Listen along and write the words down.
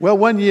Well,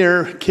 one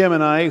year, Kim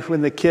and I, when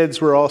the kids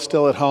were all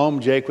still at home,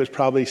 Jake was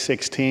probably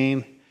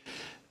 16,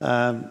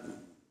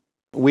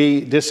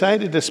 we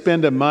decided to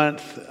spend a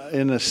month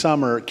in the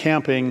summer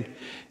camping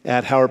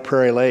at Howard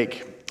Prairie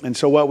Lake. And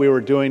so what we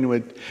were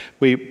doing,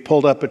 we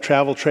pulled up a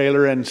travel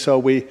trailer, and so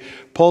we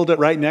pulled it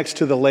right next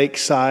to the lake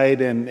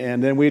side, and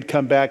then we'd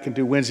come back and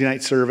do Wednesday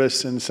night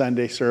service and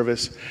Sunday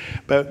service.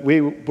 But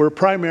we were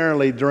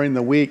primarily during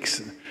the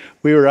weeks,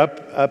 we were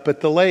up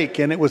at the lake,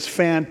 and it was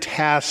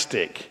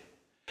fantastic.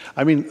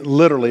 I mean,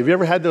 literally, have you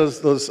ever had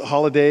those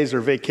holidays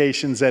or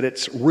vacations that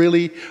it's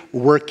really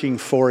working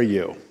for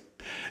you?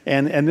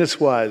 And this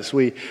was,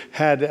 we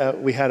had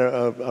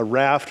a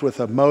raft with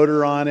a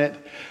motor on it,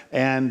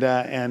 and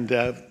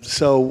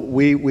so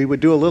we would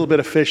do a little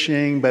bit of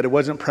fishing, but it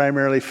wasn't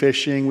primarily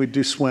fishing. We'd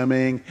do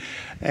swimming,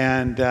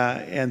 and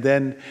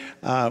then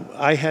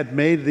I had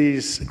made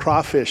these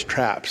crawfish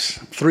traps,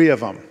 3 of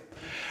them,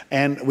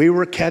 and we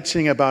were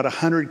catching about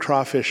 100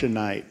 crawfish a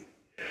night.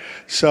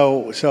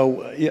 So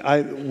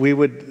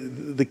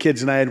the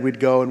kids and I, we'd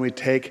go and we'd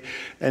take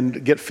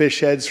and get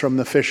fish heads from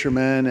the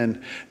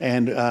fishermen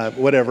and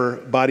whatever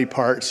body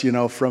parts,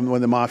 from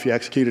when the mafia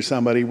executed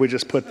somebody. We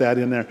just put that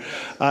in there,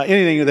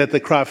 anything that the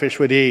crawfish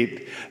would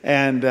eat.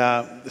 And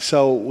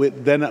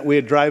then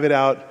we'd drive it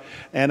out,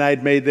 and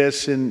I'd made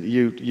this, and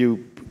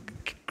you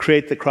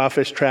create the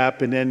crawfish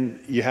trap, and then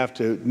you have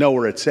to know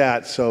where it's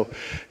at. So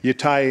you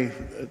tie,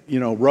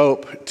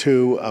 rope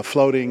to a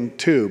floating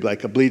tube,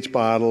 like a bleach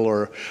bottle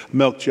or a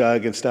milk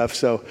jug and stuff.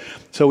 So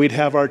we'd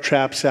have our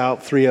traps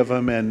out, 3 of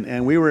them,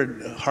 and we were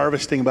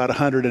harvesting about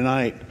 100 a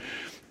night.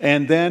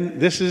 And then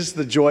this is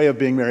the joy of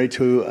being married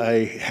to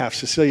a half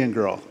Sicilian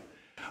girl.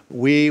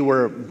 We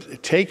were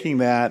taking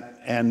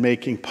that and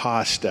making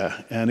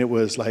pasta, and it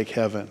was like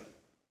heaven.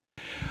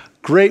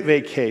 Great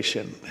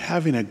vacation,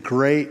 having a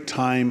great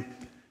time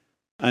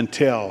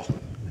until ...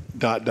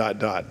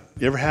 You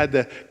ever had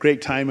the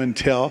great time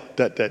until ...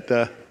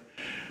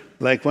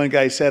 Like one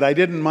guy said, I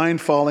didn't mind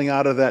falling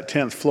out of that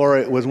 10th floor.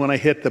 It was when I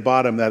hit the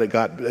bottom that it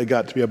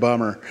got to be a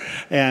bummer.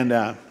 And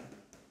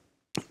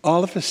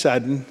all of a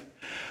sudden,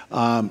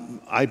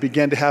 I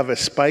began to have a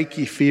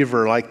spiky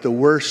fever, like the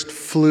worst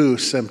flu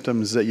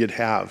symptoms that you'd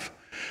have.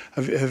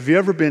 Have you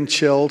ever been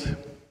chilled?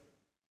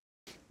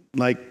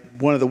 Like,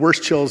 one of the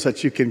worst chills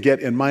that you can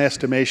get, in my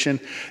estimation,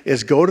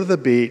 is go to the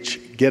beach,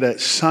 get a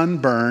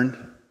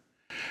sunburn,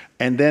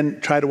 and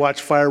then try to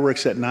watch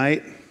fireworks at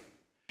night,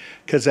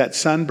 because that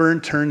sunburn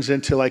turns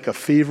into like a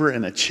fever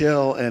and a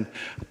chill, and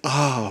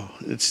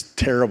it's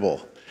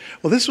terrible.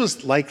 Well, this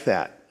was like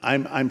that.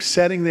 I'm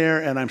sitting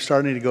there, and I'm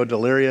starting to go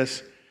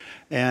delirious,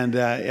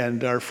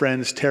 and our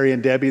friends Terry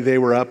and Debbie, they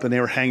were up, and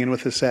they were hanging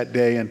with us that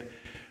day, and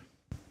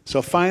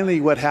so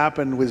finally what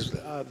happened was,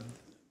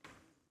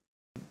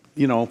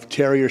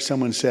 Terry or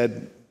someone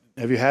said,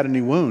 have you had any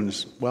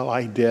wounds? Well,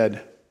 I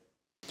did.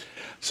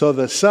 So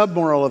the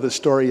sub-moral of the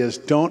story is,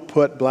 don't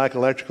put black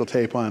electrical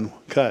tape on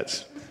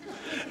cuts.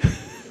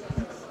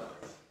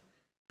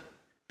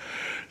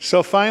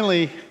 So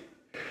finally,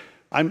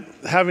 I'm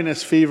having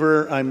this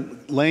fever. I'm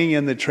laying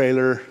in the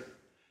trailer,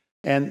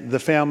 and the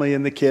family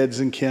and the kids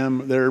and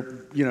Kim, they're,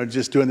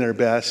 just doing their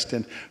best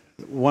and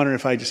wondering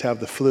if I just have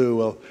the flu.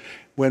 Well,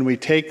 when we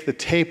take the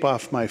tape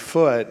off my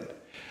foot,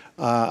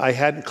 I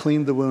hadn't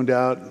cleaned the wound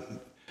out.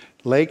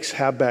 Lakes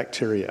have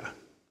bacteria.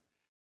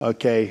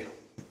 Okay,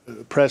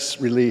 press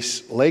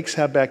release. Lakes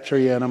have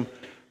bacteria in them.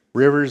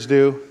 Rivers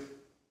do.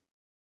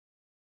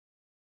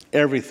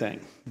 Everything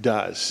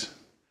does.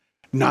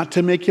 Not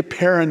to make you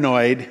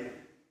paranoid,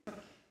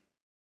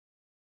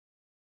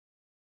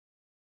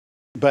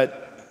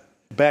 but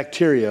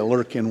bacteria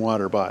lurk in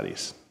water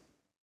bodies.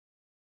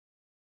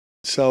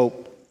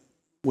 So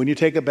when you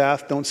take a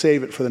bath, don't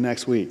save it for the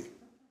next week.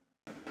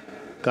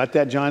 Got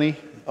that, Johnny?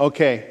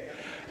 Okay.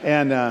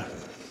 And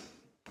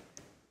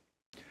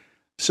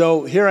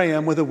so here I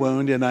am with a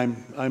wound, and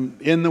I'm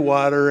in the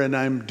water, and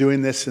I'm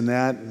doing this and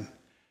that,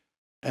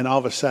 and all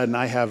of a sudden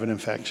I have an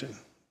infection.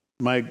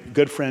 My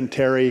good friend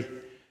Terry,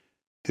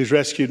 who's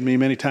rescued me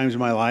many times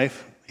in my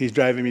life, he's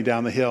driving me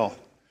down the hill.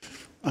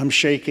 I'm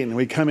shaking.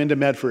 We come into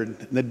Medford,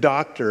 and the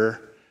doctor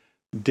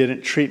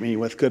didn't treat me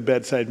with good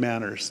bedside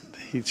manners.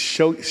 He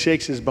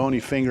shakes his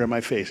bony finger in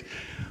my face.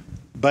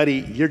 Buddy,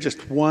 you're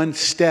just one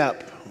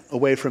step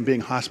away from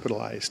being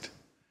hospitalized.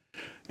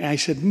 And I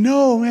said,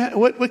 no, man,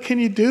 what can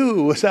you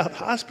do without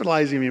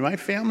hospitalizing me? My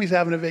family's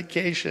having a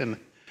vacation.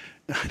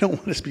 I don't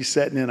want to be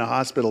sitting in a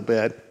hospital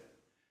bed.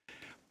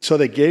 So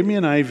they gave me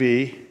an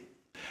IV,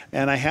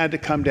 and I had to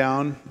come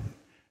down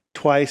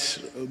twice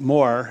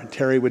more.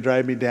 Terry would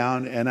drive me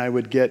down, and I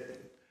would get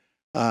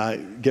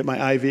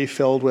my IV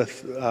filled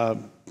with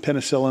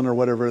penicillin or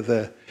whatever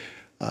the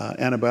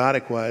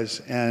antibiotic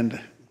was. And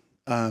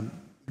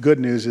good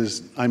news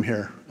is I'm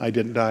here. I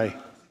didn't die.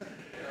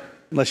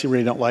 Unless you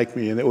really don't like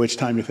me, at which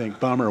time you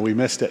think, bummer, we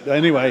missed it.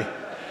 Anyway,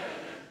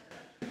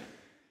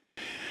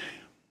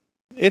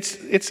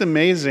 it's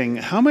amazing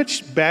how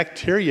much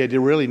bacteria do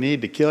you really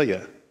need to kill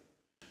you?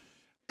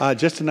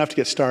 Just enough to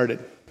get started.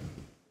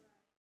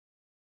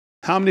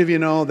 How many of you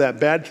know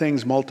that bad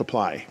things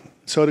multiply?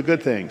 So do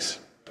good things.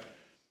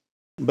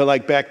 but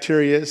like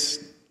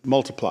bacterias,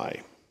 multiply.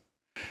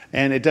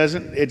 And it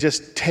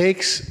just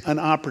takes an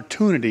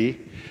opportunity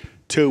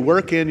to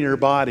work in your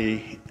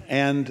body,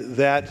 and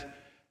that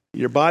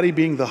your body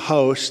being the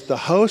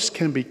host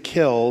can be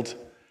killed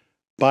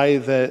by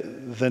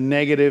the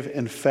negative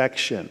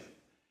infection.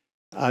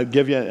 I'll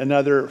give you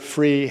another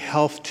free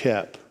health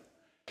tip.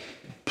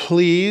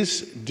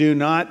 Please do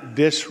not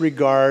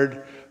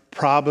disregard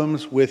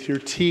problems with your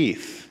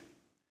teeth.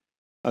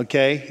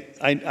 Okay?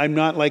 I'm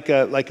not like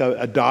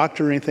a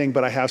doctor or anything,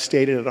 but I have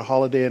stayed at a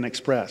Holiday Inn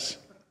Express.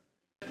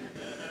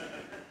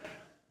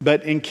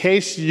 But in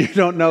case you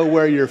don't know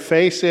where your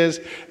face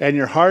is and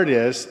your heart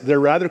is, they're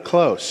rather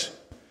close.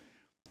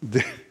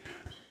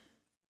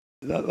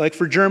 Like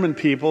for German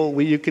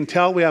people, you can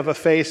tell we have a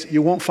face.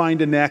 You won't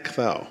find a neck,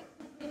 though.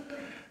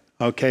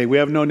 Okay, we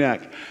have no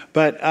neck.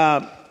 But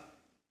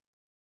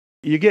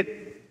you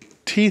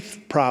get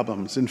teeth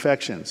problems,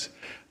 infections.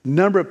 A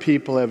number of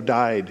people have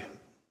died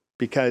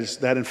because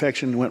that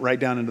infection went right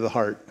down into the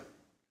heart.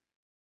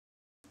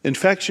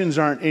 Infections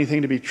aren't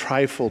anything to be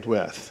trifled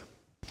with.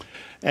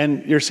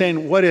 And you're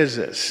saying, what is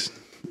this?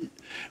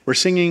 We're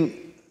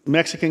singing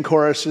Mexican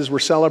choruses. We're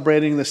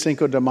celebrating the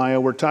Cinco de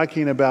Mayo. We're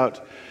talking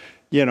about,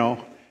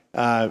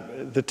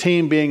 the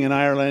team being in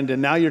Ireland.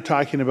 And now you're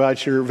talking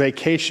about your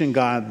vacation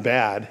gone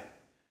bad.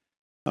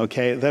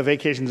 Okay, that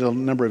vacation's a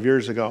number of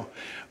years ago.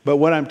 But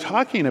what I'm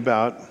talking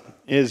about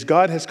is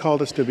God has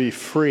called us to be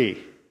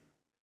free.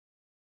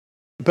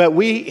 But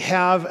we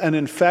have an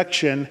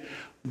infection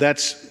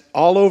that's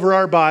all over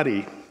our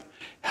body.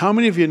 How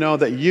many of you know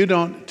that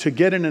to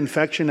get an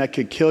infection that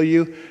could kill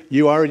you,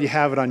 you already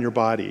have it on your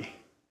body?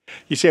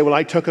 You say, well,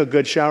 I took a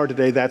good shower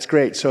today. That's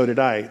great. So did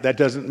I. That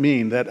doesn't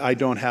mean that I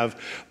don't have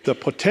the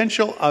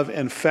potential of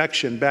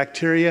infection.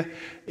 Bacteria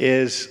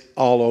is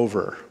all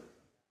over.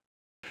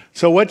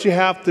 So what you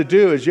have to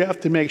do is you have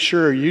to make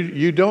sure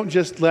you don't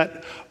just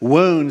let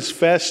wounds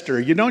fester.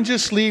 You don't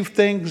just leave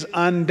things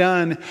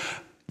undone.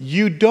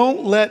 You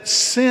don't let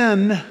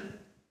sin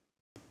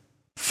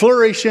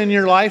flourish in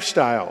your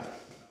lifestyle.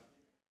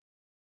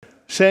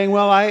 Saying,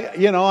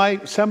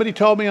 well, somebody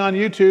told me on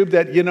YouTube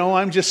that,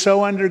 I'm just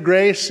so under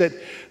grace that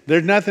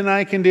there's nothing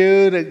I can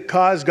do to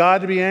cause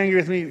God to be angry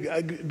with me.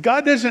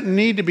 God doesn't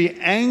need to be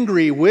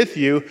angry with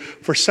you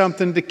for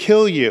something to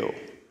kill you.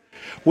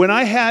 When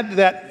I had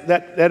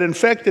that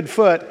infected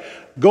foot,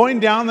 going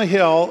down the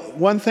hill,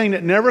 one thing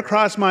that never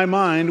crossed my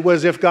mind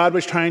was if God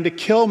was trying to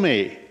kill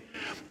me.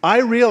 I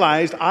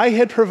realized I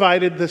had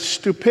provided the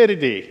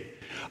stupidity.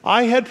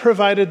 I had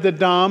provided the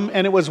dumb,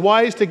 and it was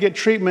wise to get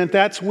treatment.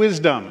 That's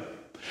wisdom.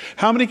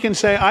 How many can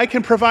say, I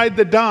can provide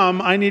the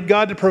dumb, I need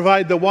God to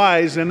provide the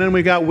wise, and then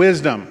we got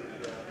wisdom?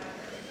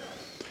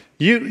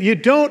 You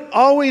don't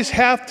always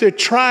have to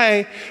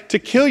try to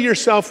kill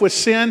yourself with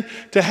sin,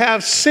 to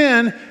have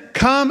sin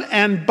come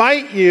and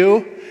bite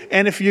you,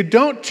 and if you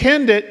don't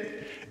tend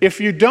it, if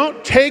you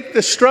don't take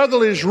the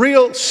struggle is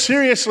real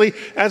seriously,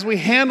 as we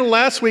handled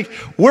last week,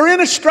 we're in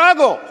a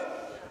struggle.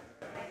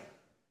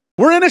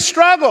 We're in a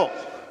struggle.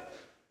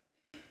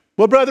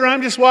 Well, brother,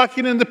 I'm just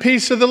walking in the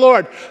peace of the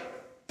Lord.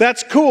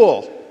 That's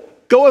cool.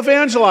 Go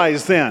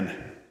evangelize then.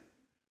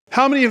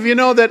 How many of you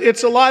know that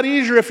it's a lot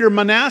easier if you're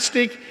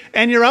monastic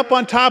and you're up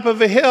on top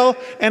of a hill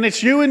and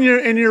it's you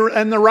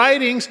in the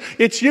writings,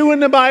 it's you in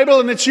the Bible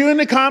and it's you in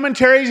the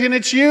commentaries and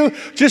it's you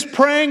just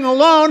praying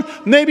alone,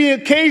 maybe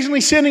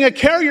occasionally sending a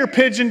carrier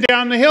pigeon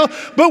down the hill.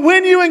 But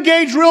when you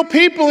engage real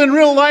people in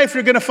real life,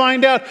 you're going to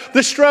find out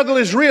the struggle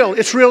is real.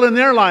 It's real in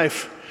their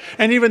life.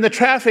 And even the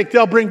traffic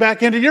they'll bring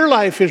back into your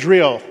life is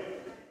real.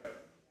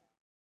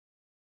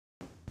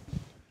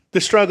 The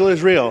struggle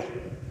is real.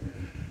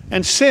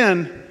 And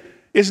sin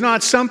is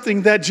not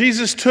something that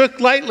Jesus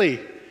took lightly.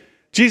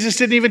 Jesus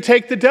didn't even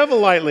take the devil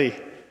lightly.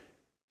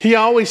 He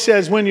always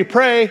says, when you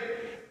pray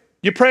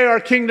our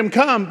kingdom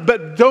come,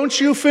 but don't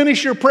you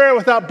finish your prayer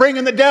without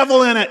bringing the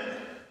devil in it.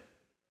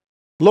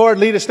 Lord,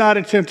 lead us not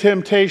into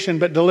temptation,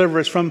 but deliver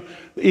us from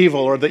evil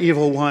or the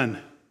evil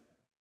one.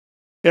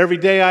 Every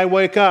day I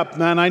wake up,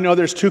 man, I know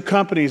there's two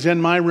companies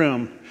in my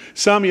room.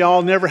 Some of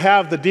y'all never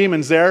have the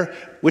demons there,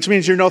 which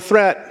means you're no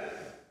threat.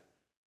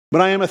 But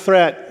I am a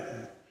threat.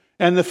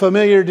 And the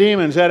familiar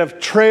demons that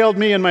have trailed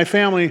me and my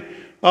family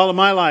all of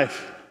my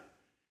life,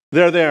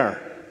 they're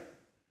there.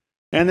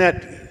 And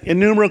that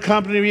innumerable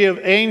company of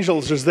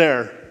angels is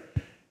there.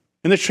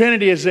 And the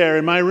Trinity is there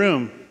in my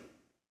room.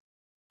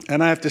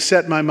 And I have to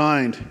set my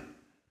mind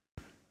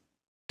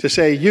to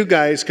say, you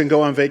guys can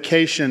go on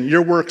vacation.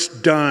 Your work's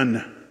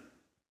done.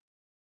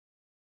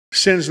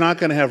 Sin's not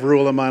going to have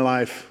rule in my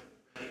life.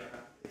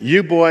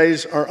 You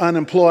boys are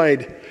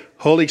unemployed.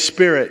 Holy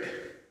Spirit,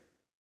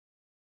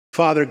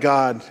 Father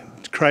God,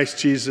 Christ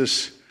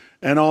Jesus,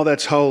 and all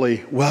that's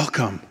holy,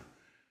 welcome.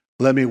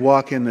 Let me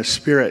walk in the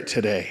Spirit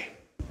today.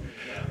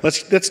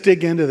 Let's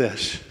dig into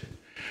this.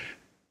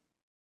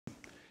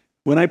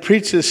 When I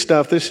preach this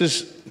stuff, this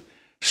is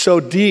so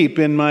deep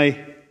in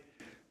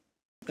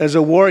as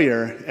a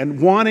warrior,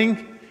 and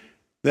wanting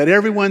that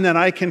everyone that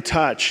I can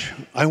touch,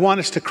 I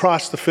want us to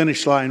cross the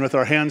finish line with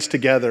our hands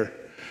together.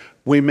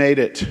 We made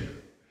it.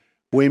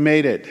 We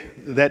made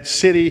it. That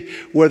city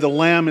where the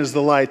Lamb is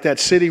the light. That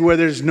city where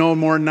there's no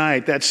more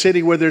night. That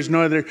city where there's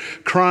no other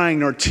crying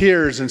nor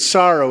tears and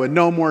sorrow and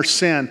no more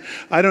sin.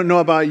 I don't know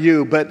about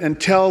you, but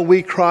until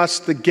we cross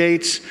the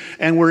gates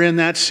and we're in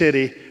that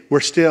city, we're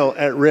still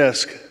at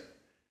risk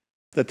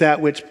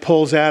that which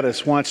pulls at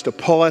us wants to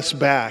pull us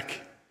back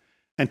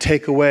and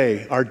take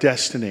away our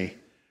destiny,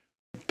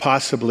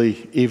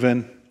 possibly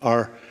even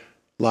our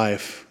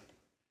life.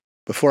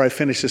 Before I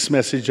finish this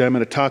message, I'm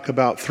going to talk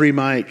about 3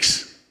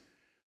 Mikes.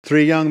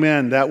 3 young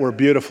men that were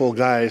beautiful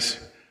guys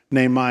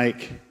named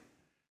Mike,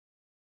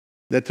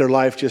 that their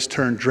life just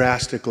turned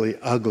drastically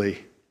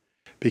ugly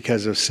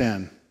because of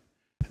sin.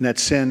 And that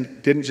sin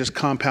didn't just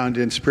compound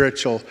in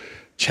spiritual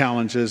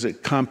challenges,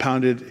 it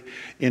compounded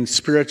in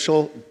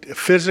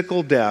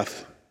physical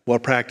death while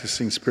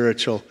practicing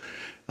spiritual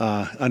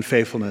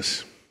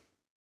unfaithfulness.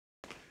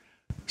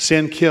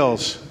 Sin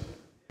kills.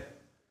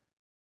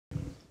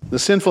 The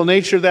sinful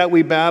nature that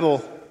we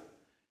battle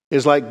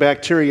is like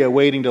bacteria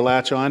waiting to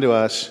latch onto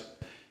us.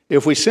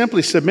 If we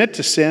simply submit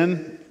to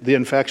sin, the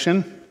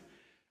infection,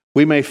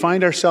 we may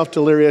find ourselves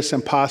delirious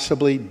and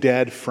possibly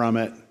dead from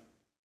it.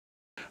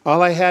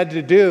 All I had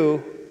to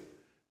do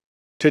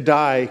to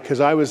die, because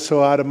I was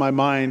so out of my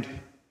mind,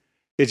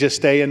 is just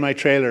stay in my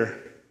trailer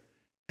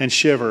and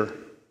shiver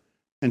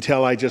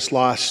until I just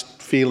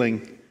lost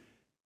feeling,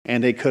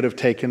 and they could have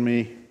taken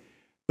me.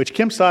 Which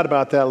Kim thought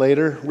about that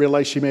later,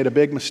 realized she made a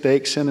big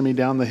mistake sending me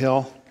down the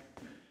hill.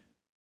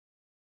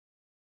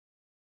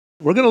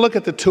 We're going to look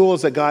at the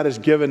tools that God has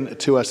given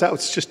to us. That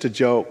was just a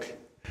joke.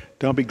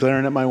 Don't be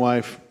glaring at my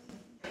wife.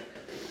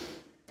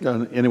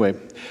 Anyway,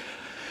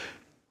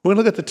 we're going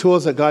to look at the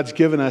tools that God's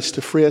given us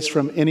to free us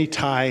from any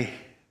tie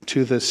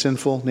to the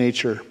sinful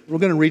nature. We're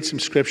going to read some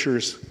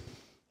scriptures.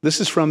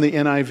 This is from the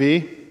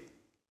NIV.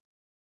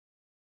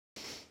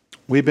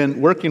 We've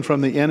been working from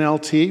the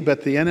NLT,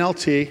 but the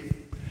NLT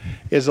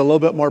is a little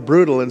bit more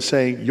brutal in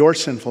saying your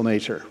sinful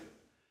nature.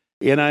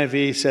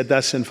 NIV said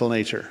the sinful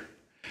nature.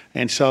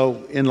 And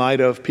so, in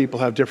light of people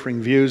have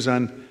differing views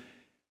on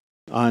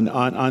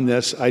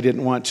this, I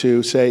didn't want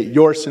to say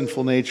your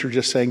sinful nature,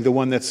 just saying the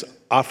one that's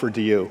offered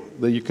to you,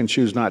 that you can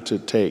choose not to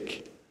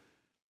take.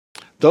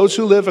 Those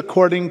who live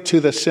according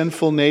to the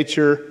sinful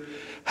nature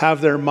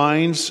have their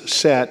minds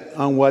set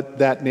on what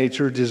that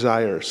nature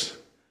desires.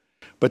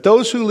 But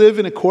those who live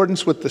in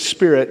accordance with the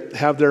Spirit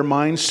have their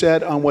minds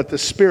set on what the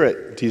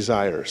Spirit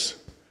desires.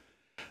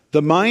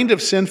 The mind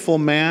of sinful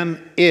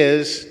man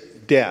is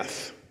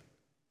death.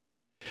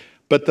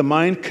 But the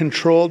mind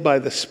controlled by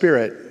the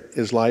Spirit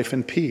is life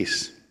and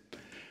peace.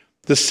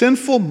 The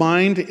sinful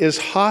mind is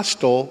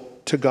hostile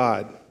to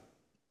God.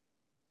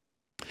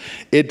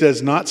 It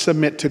does not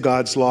submit to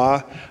God's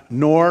law,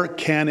 nor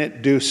can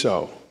it do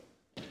so.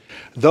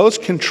 Those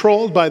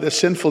controlled by the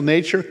sinful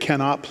nature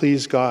cannot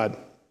please God.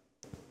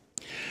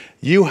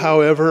 You,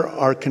 however,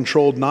 are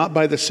controlled not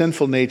by the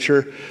sinful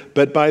nature,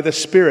 but by the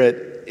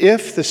Spirit,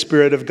 if the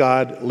Spirit of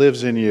God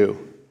lives in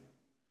you.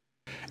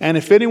 And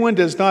if anyone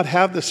does not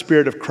have the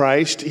Spirit of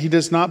Christ, he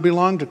does not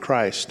belong to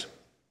Christ.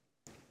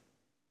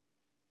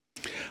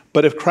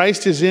 But if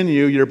Christ is in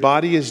you, your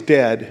body is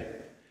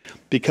dead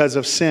because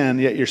of sin,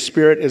 yet your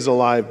spirit is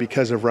alive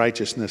because of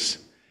righteousness.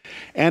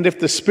 And if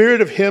the Spirit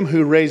of him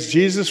who raised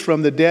Jesus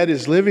from the dead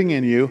is living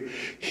in you,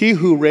 he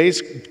who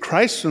raised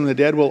Christ from the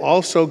dead will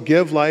also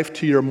give life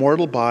to your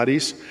mortal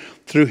bodies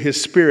through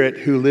his Spirit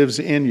who lives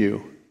in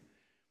you.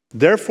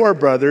 Therefore,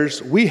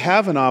 brothers, we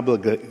have an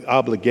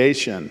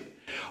obligation,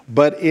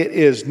 but it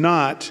is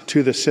not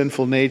to the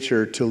sinful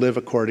nature to live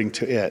according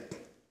to it.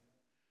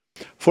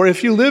 For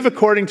if you live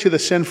according to the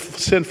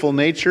sinful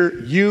nature,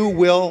 you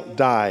will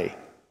die.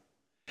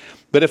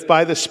 But if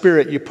by the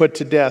Spirit you put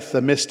to death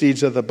the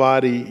misdeeds of the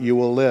body, you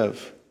will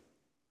live.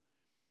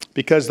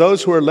 Because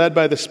those who are led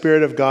by the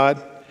Spirit of God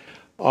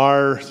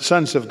are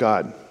sons of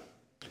God.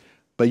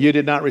 But you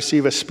did not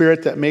receive a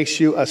spirit that makes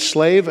you a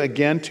slave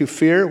again to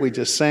fear. We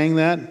just sang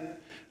that.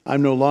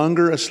 I'm no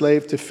longer a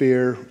slave to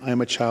fear. I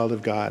am a child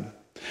of God.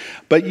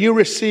 But you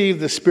received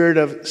the spirit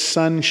of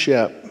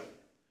sonship,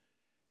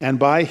 and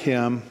by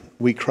him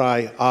we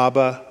cry,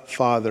 Abba,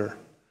 Father.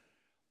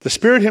 The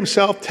Spirit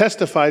himself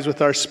testifies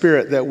with our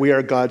spirit that we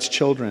are God's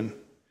children.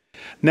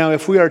 Now,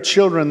 if we are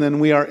children, then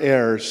we are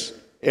heirs,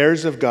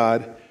 heirs of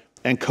God,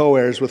 and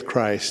co-heirs with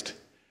Christ,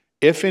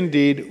 if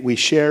indeed we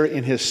share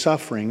in his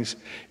sufferings,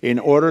 in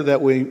order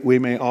that we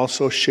may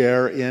also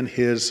share in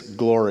his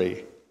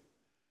glory.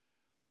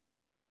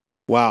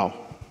 Wow.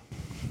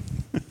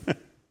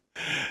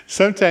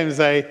 Sometimes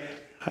I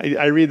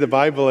read the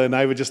Bible and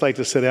I would just like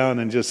to sit down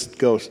and just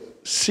go,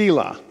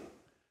 Selah.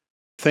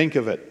 Think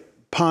of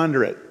it,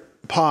 ponder it,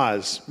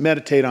 pause,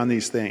 meditate on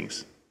these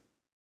things.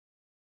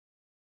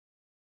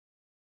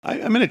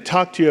 I'm going to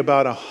talk to you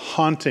about a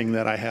haunting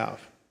that I have.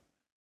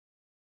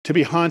 To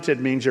be haunted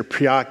means you're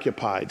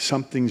preoccupied.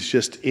 Something's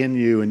just in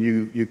you and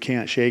you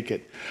can't shake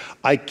it.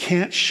 I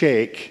can't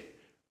shake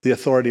the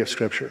authority of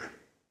Scripture.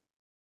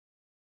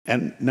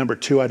 And number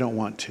 2, I don't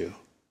want to.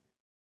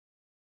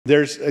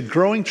 There's a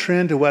growing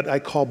trend to what I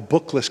call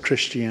bookless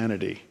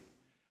Christianity.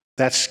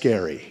 That's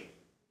scary.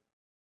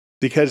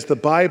 because the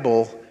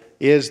Bible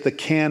is the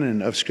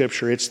canon of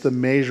Scripture. It's the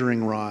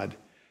measuring rod.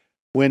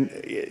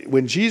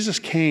 When Jesus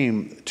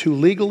came to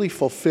legally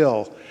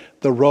fulfill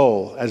the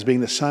role as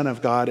being the Son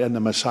of God and the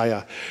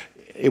Messiah,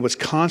 it was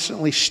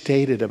constantly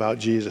stated about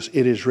Jesus.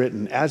 It is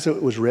written, as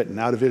it was written,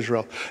 out of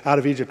Israel, out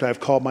of Egypt I have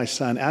called my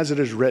son, as it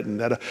is written,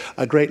 that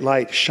a great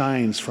light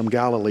shines from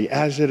Galilee,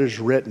 as it is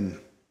written,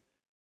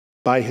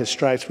 by his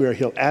stripes we are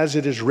healed, as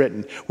it is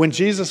written. When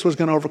Jesus was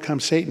going to overcome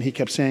Satan, he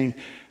kept saying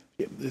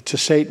to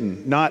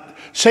Satan, not,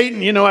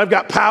 Satan, I've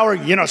got power,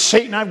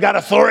 Satan, I've got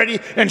authority,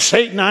 and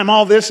Satan, I'm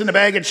all this in a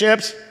bag of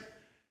chips.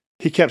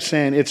 He kept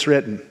saying, it's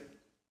written.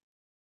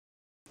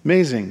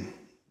 Amazing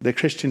that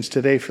Christians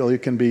today feel you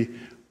can be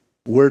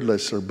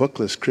wordless or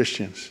bookless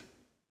Christians.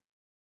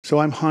 So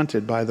I'm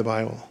haunted by the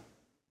Bible.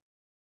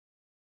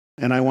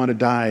 And I want to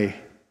die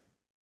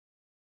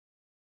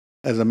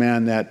as a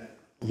man that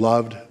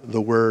loved the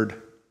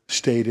Word,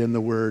 stayed in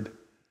the Word,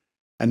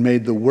 and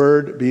made the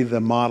Word be the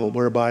model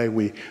whereby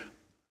we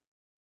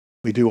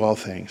do all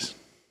things.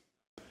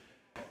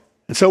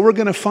 And so we're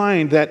going to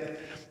find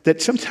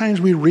that sometimes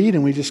we read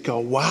and we just go,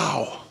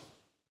 wow.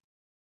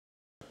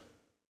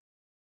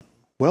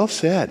 Well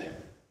said.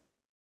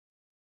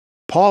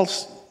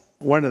 Paul's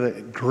one of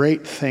the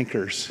great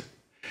thinkers.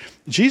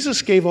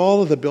 Jesus gave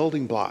all of the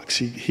building blocks.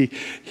 He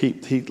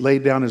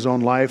laid down his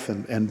own life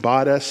and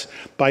bought us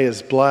by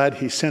his blood.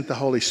 He sent the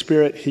Holy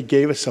Spirit. He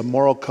gave us a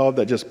moral code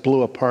that just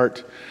blew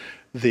apart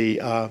the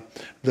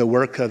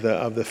work of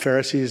the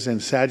Pharisees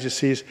and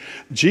Sadducees.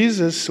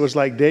 Jesus was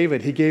like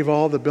David. He gave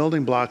all the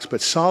building blocks,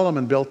 but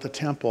Solomon built the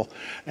temple.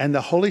 And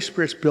the Holy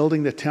Spirit's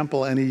building the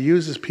temple, and he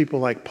uses people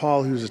like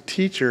Paul, who's a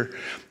teacher.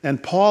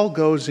 And Paul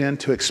goes in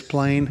to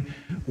explain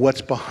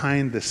what's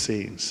behind the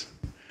scenes.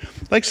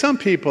 Like some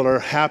people are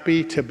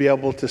happy to be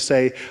able to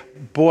say,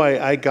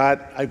 boy, I've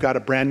got a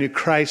brand new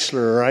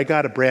Chrysler, or I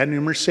got a brand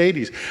new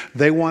Mercedes.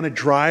 They want to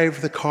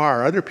drive the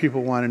car. Other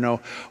people want to know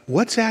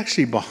what's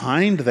actually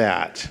behind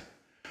that.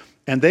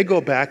 And they go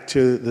back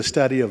to the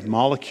study of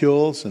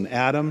molecules and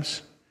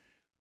atoms.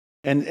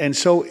 And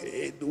so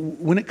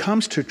when it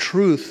comes to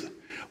truth,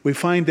 we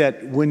find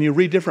that when you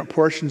read different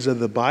portions of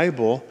the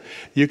Bible,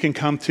 you can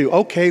come to,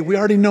 okay, we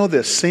already know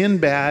this. Sin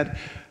bad,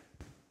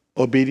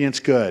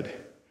 obedience good.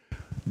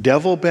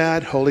 Devil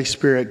bad, Holy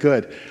Spirit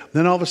good.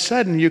 Then all of a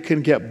sudden you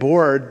can get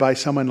bored by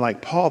someone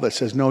like Paul that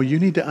says, no, you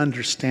need to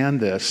understand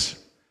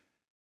this.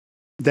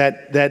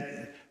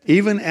 That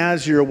even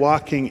as you're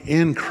walking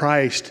in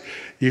Christ,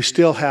 you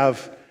still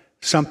have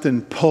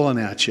something pulling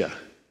at you.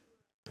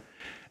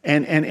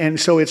 And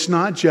so it's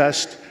not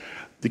just,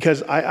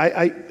 because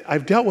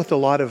I've dealt with a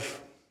lot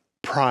of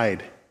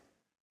pride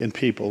in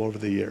people over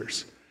the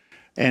years.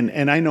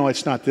 And I know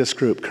it's not this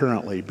group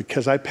currently,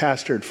 because I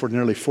pastored for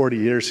nearly 40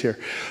 years here.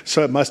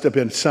 So it must have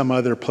been some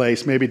other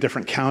place, maybe a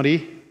different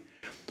county,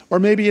 or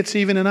maybe it's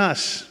even in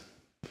us.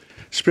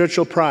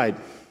 Spiritual pride.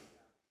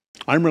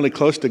 I'm really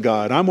close to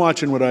God. I'm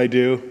watching what I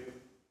do.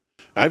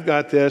 I've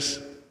got this.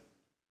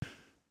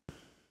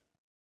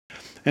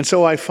 And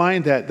so I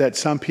find that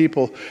some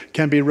people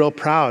can be real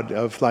proud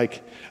of,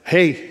 like,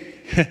 hey,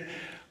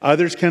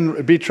 others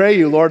can betray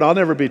you, Lord, I'll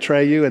never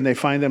betray you. And they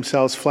find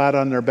themselves flat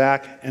on their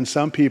back. And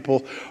some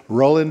people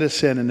roll into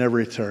sin and never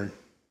return.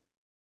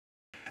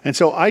 And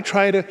so I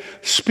try to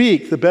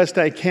speak the best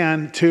I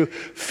can to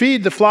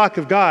feed the flock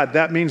of God.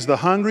 That means the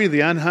hungry,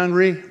 the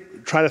unhungry.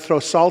 Try to throw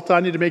salt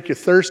on you to make you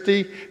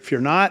thirsty if you're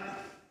not.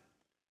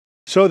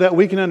 So that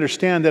we can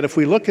understand that if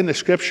we look in the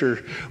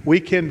Scripture, we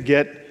can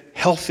get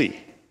healthy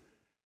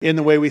in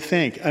the way we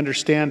think,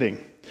 understanding.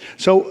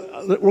 So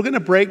we're going to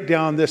break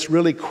down this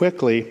really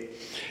quickly.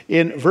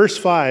 In verse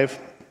 5,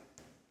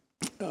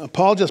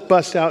 Paul just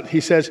busts out, he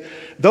says,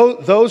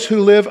 those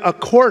who live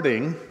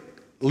according.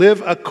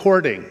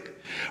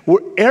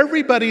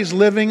 Everybody's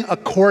living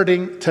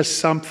according to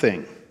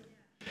something.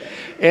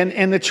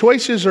 And the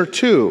choices are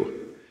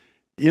two.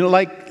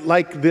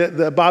 Like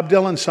the Bob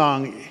Dylan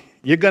song,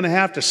 you're going to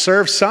have to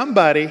serve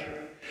somebody.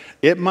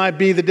 It might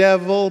be the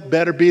devil,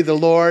 better be the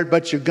Lord,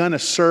 but you're going to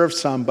serve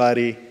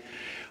somebody.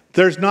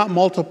 There's not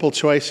multiple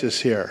choices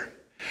here.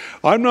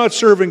 I'm not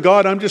serving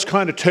God, I'm just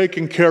kind of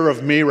taking care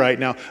of me right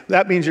now.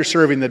 That means you're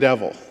serving the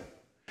devil.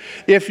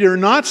 If you're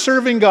not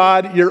serving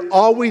God, you're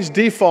always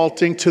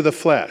defaulting to the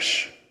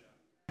flesh.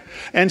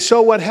 And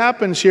so what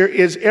happens here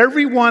is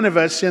every one of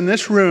us in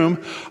this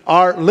room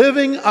are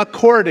living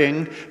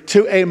according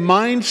to a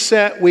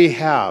mindset we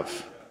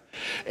have.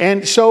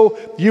 And so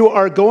you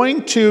are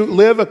going to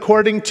live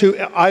according to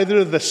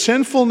either the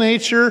sinful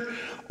nature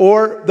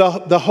or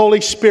the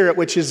Holy Spirit,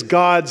 which is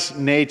God's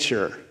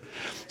nature.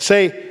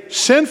 Say,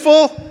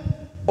 sinful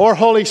or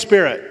Holy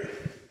Spirit?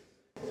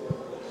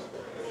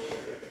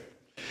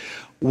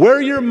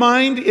 Where your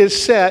mind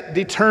is set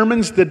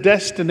determines the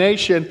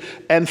destination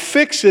and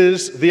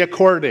fixes the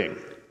according.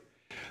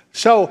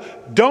 So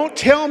don't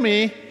tell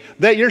me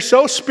that you're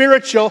so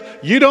spiritual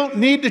you don't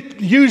need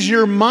to use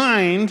your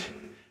mind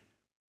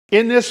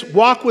in this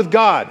walk with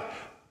God.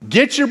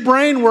 Get your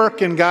brain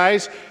working,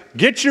 guys.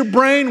 Get your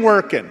brain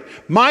working.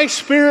 My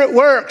spirit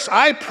works.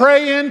 I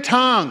pray in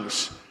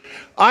tongues.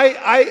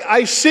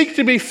 I seek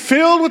to be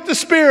filled with the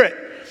Spirit.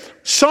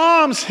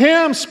 Psalms,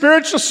 hymns,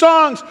 spiritual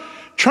songs,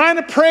 trying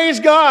to praise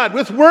God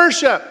with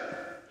worship.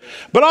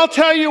 But I'll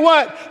tell you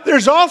what,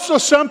 there's also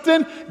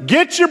something,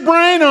 get your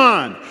brain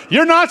on.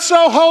 You're not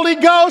so Holy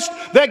Ghost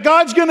that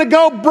God's going to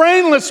go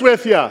brainless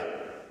with you.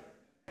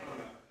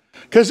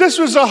 Because this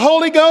was a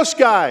Holy Ghost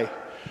guy.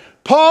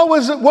 Paul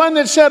was the one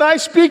that said, I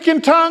speak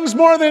in tongues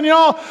more than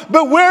y'all.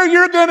 But where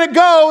you're going to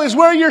go is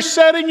where you're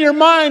setting your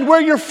mind,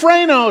 where your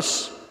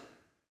phrenos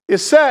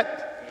is set.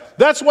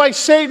 That's why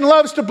Satan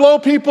loves to blow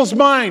people's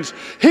minds.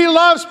 He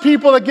loves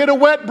people to get a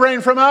wet brain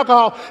from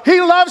alcohol.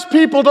 He loves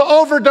people to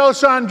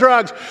overdose on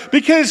drugs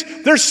because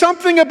there's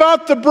something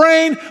about the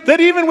brain that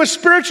even with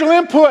spiritual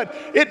input,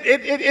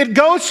 it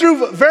goes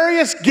through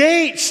various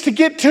gates to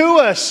get to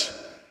us.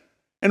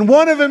 And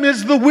one of them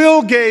is the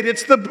will gate.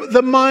 It's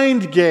the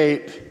mind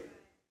gate.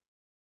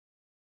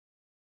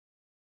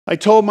 I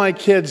told my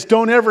kids,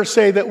 don't ever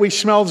say that we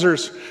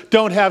Schmelzers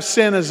don't have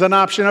sin as an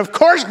option. Of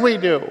course we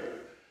do.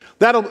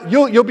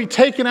 You'll be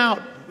taken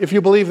out if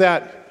you believe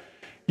that.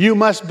 You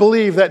must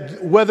believe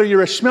that whether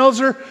you're a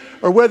Schmelzer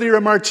or whether you're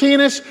a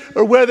Martinez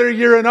or whether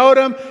you're an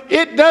Odom,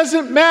 it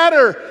doesn't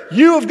matter.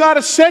 You have got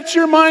to set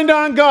your mind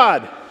on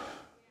God.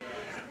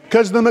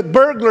 Because the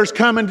McBurglar's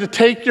coming to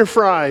take your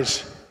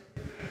fries.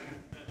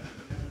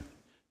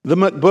 The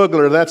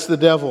McBoogler, that's the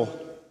devil.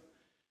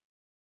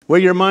 Where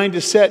your mind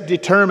is set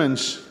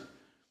determines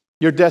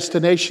your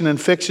destination and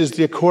fixes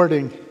the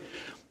according.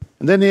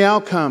 And then the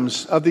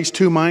outcomes of these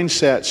two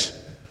mindsets.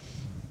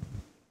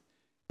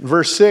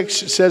 Verse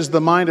 6 says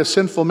the mind of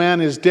sinful man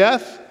is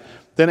death.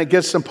 Then it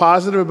gets some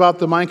positive about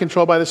the mind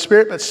controlled by the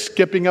Spirit. But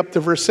skipping up to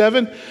verse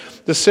 7,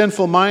 the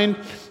sinful mind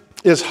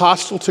is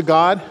hostile to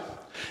God.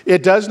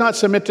 It does not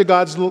submit to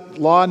God's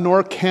law,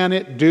 nor can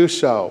it do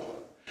so.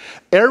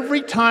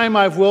 Every time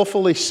I've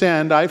willfully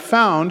sinned, I've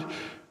found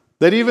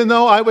that even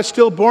though I was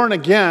still born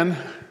again,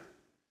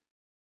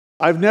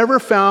 I've never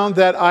found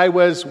that I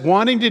was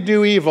wanting to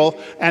do evil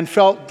and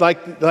felt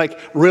like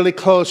really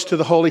close to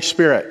the Holy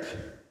Spirit.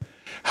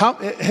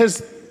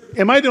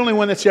 Am I the only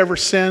one that's ever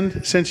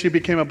sinned since you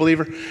became a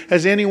believer?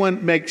 Has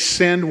anyone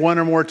sinned one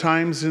or more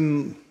times?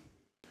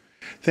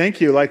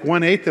 Thank you, like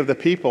 1/8 of the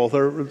people.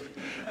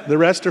 The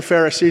rest are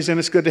Pharisees, and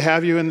it's good to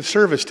have you in the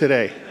service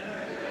today.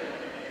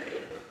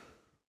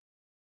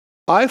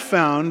 I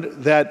found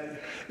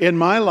that in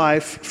my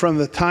life, from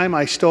the time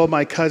I stole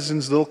my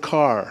cousin's little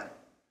car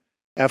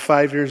at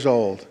 5 years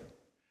old,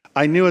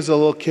 I knew as a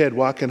little kid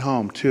walking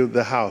home to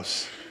the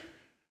house.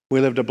 We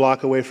lived a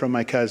block away from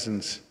my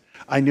cousin's.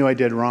 I knew I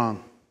did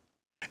wrong.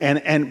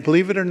 And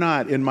believe it or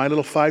not, in my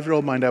little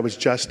 5-year-old mind, I was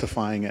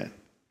justifying it.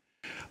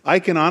 I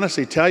can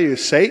honestly tell you,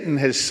 Satan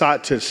has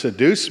sought to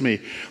seduce me,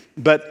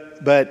 but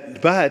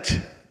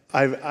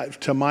I've,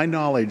 to my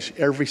knowledge,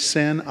 every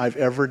sin I've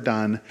ever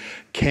done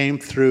came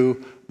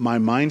through my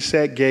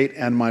mindset gate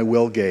and my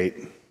will gate.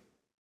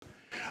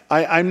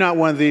 I'm not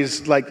one of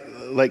these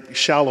like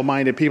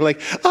shallow-minded people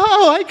like,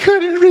 oh, I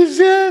couldn't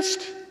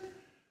resist.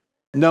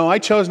 No, I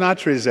chose not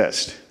to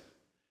resist.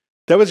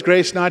 That was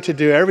grace not to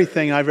do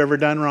everything I've ever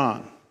done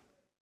wrong.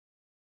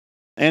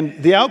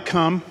 And the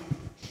outcome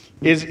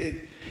is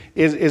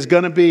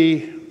going to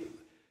be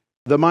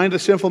the mind of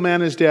the sinful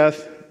man is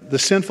death. The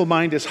sinful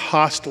mind is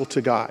hostile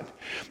to God.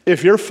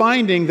 If you're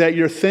finding that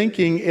your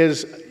thinking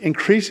is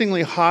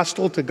increasingly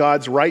hostile to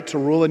God's right to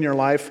rule in your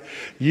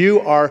life,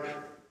 you are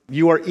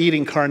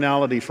eating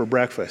carnality for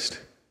breakfast.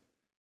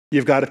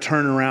 You've got to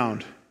turn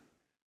around.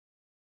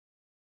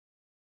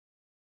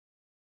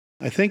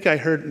 I think I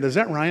heard, is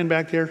that Ryan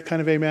back there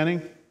kind of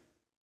amening?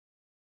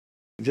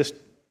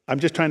 I'm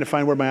just trying to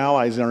find where my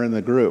allies are in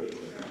the group.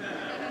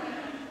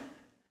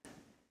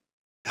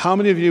 How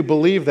many of you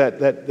believe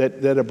that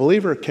a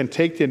believer can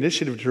take the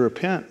initiative to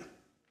repent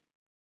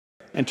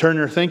and turn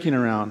their thinking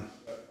around?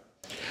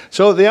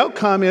 So the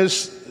outcome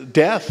is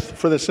death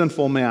for the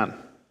sinful man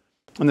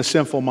and the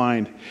sinful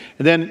mind.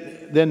 And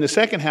then the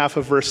second half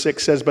of verse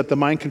 6 says, but the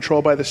mind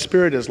controlled by the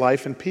Spirit is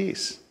life and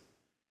peace.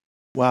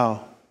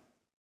 Wow.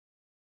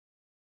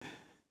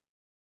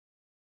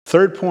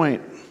 Third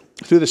point,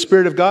 through the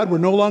Spirit of God, we're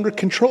no longer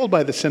controlled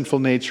by the sinful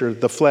nature,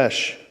 the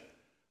flesh,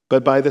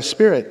 but by the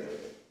Spirit.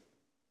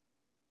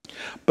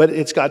 But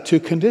it's got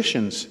two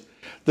conditions.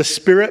 The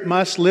Spirit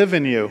must live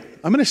in you.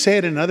 I'm going to say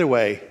it another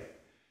way.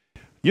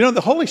 You know,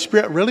 the Holy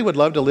Spirit really would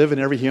love to live in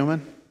every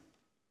human.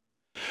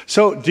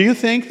 So do you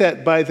think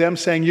that by them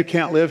saying you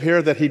can't live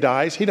here that he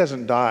dies? He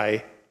doesn't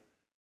die.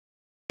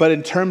 But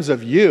in terms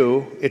of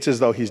you, it's as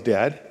though he's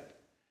dead.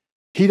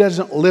 He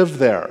doesn't live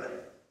there.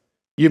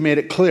 You made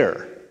it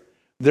clear.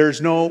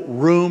 There's no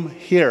room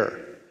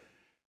here.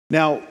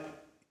 Now,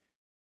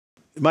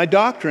 my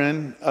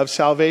doctrine of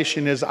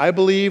salvation is I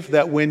believe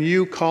that when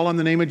you call on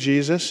the name of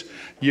Jesus,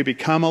 you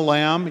become a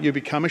lamb, you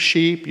become a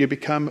sheep, you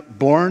become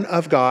born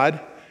of God.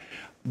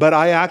 But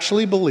I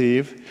actually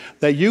believe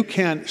that you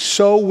can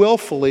so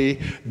willfully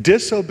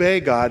disobey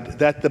God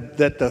that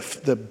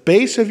the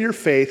base of your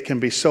faith can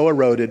be so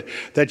eroded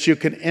that you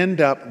can end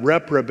up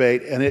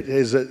reprobate and it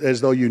is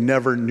as though you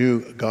never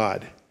knew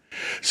God.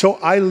 So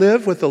I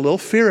live with a little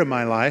fear in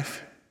my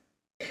life.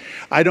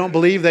 I don't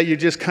believe that you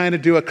just kind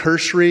of do a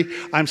cursory,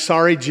 I'm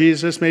sorry,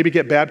 Jesus, maybe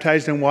get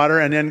baptized in water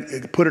and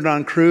then put it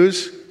on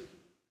cruise.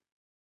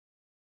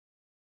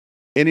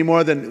 Any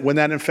more than when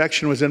that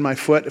infection was in my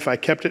foot, if I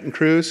kept it in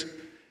cruise,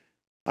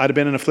 I'd have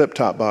been in a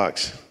flip-top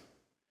box.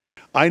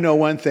 I know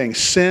one thing,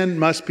 sin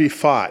must be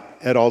fought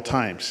at all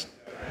times.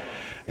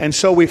 And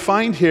so we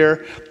find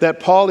here that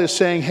Paul is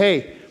saying,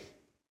 hey,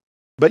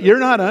 but you're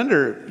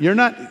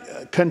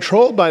not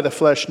controlled by the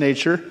flesh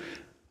nature,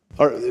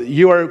 or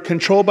you are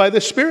controlled by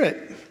the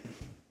Spirit,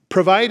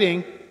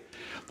 providing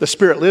the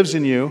Spirit lives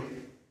in you.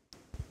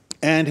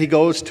 And he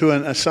goes to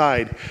an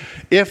aside.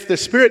 If the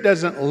Spirit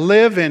doesn't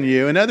live in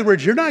you, in other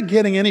words, you're not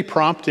getting any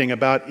prompting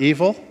about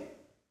evil.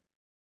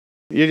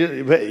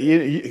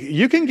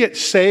 You can get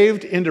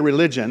saved into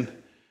religion,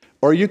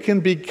 or you can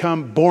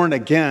become born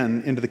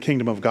again into the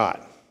kingdom of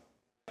God.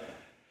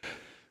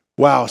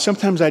 Wow,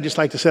 sometimes I just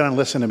like to sit down and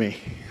listen to me.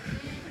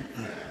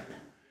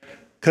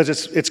 Because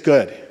it's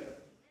good.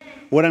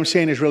 What I'm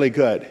saying is really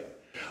good.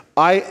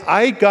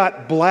 I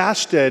got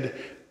blasted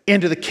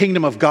into the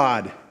kingdom of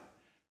God.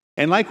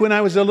 And like when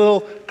I was a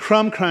little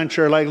crumb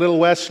cruncher, like little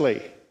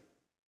Wesley,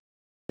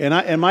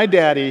 and my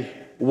daddy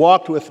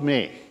walked with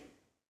me.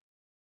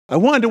 I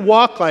wanted to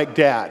walk like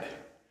Dad.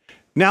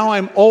 Now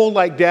I'm old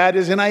like Dad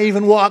is, and I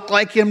even walk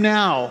like him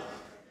now.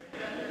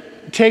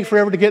 It takes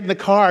forever to get in the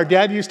car.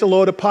 Dad used to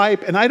load a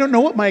pipe, and I don't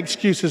know what my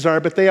excuses are,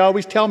 but they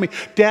always tell me,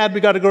 Dad, we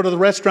got to go to the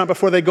restaurant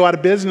before they go out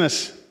of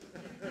business.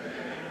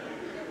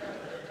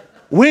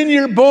 When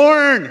you're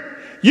born,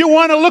 you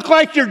want to look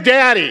like your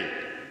daddy.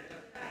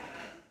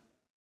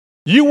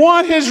 You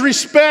want his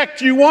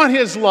respect. You want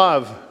his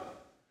love.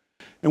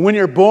 And when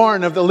you're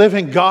born of the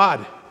living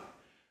God,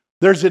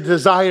 there's a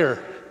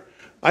desire.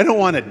 I don't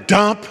want to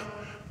dump.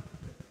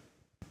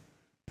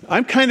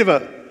 I'm kind of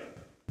a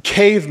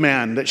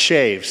caveman that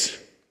shaves.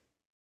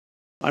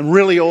 I'm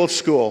really old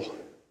school.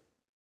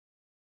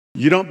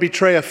 You don't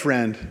betray a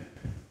friend.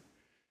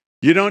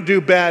 You don't do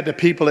bad to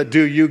people that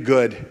do you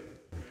good.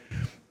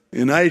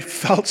 And I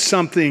felt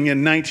something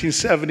in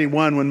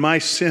 1971 when my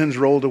sins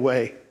rolled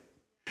away.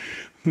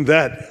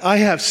 That I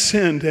have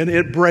sinned, and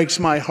it breaks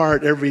my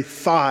heart every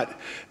thought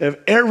of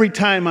every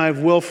time I've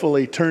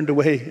willfully turned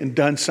away and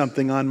done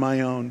something on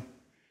my own.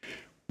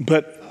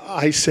 But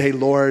I say,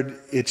 Lord,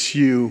 it's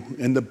you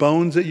and the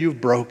bones that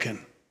you've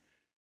broken.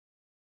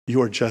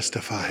 You are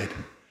justified.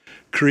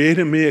 Create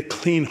in me a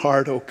clean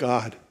heart, O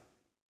God,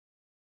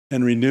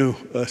 and renew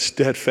a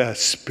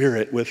steadfast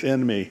spirit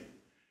within me.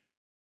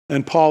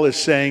 And Paul is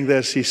saying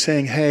this. He's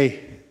saying,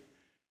 hey,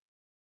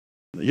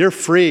 you're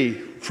free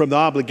from the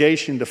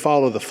obligation to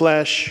follow the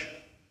flesh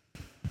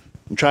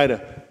and try to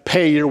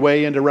pay your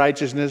way into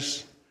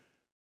righteousness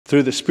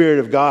through the Spirit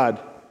of God.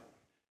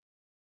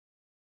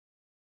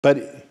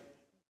 But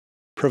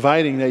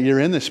providing that you're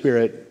in the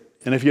Spirit,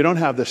 and if you don't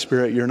have the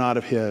Spirit, you're not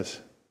of His.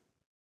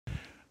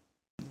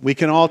 We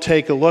can all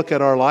take a look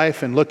at our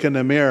life and look in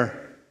the mirror.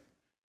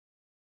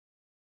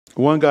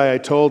 One guy, I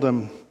told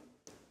him,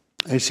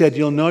 I said,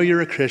 you'll know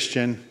you're a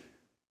Christian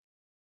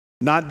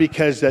not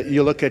because that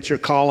you look at your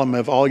column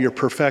of all your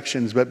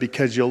perfections, but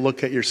because you'll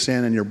look at your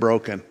sin and you're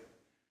broken.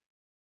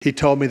 He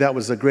told me that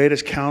was the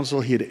greatest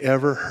counsel he had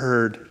ever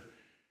heard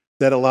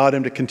that allowed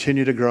him to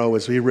continue to grow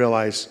as he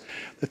realized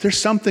that there's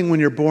something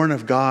when you're born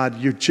of God,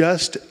 you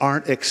just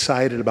aren't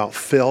excited about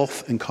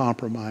filth and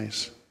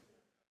compromise.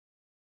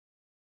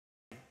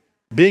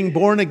 Being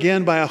born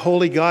again by a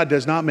holy God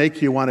does not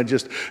make you want to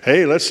just,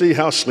 hey, let's see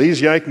how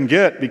sleazy I can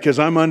get because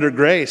I'm under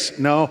grace.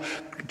 No,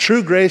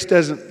 true grace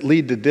doesn't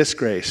lead to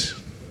disgrace.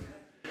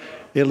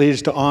 It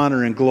leads to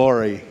honor and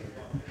glory.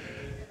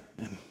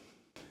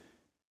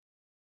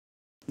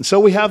 And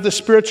so we have the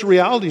spiritual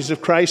realities of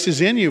Christ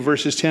is in you,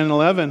 verses 10 and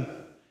 11.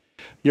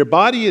 Your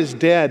body is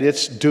dead.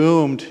 It's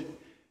doomed.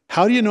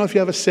 How do you know if you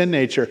have a sin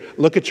nature?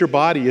 Look at your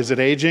body. Is it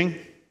aging?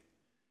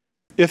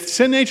 If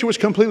sin nature was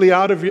completely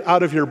out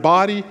of your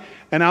body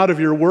and out of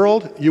your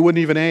world, you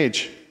wouldn't even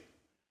age.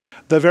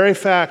 The very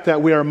fact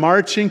that we are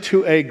marching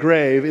to a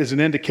grave is an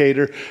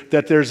indicator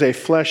that there's a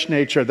flesh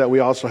nature that we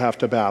also have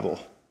to battle.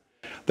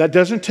 That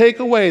doesn't take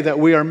away that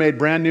we are made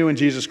brand new in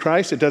Jesus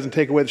Christ. It doesn't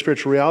take away the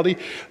spiritual reality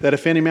that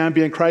if any man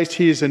be in Christ,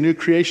 he is a new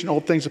creation.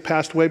 Old things have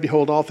passed away.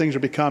 Behold, all things are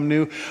become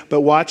new.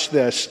 But watch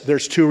this.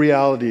 There's two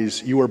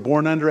realities. You were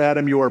born under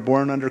Adam. You are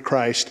born under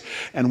Christ.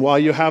 And while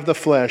you have the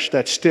flesh,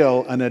 that's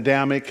still an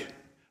Adamic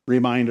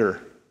reminder.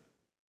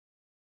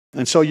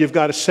 And so you've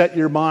got to set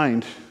your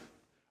mind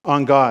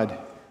on God.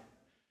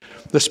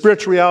 The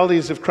spiritual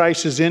realities of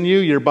Christ is in you.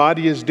 Your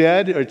body is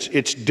dead.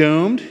 It's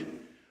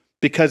doomed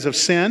because of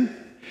sin.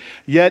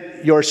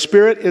 Yet your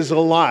spirit is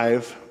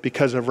alive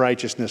because of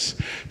righteousness.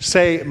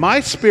 Say, my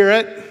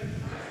spirit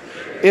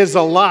is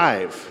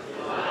alive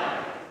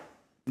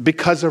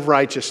because of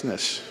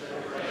righteousness.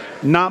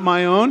 Not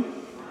my own,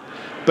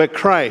 but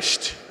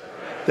Christ,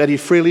 that he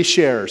freely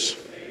shares.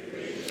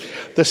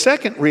 The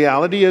second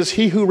reality is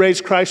he who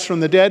raised Christ from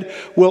the dead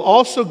will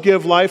also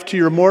give life to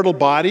your mortal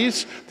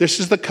bodies. This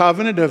is the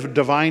covenant of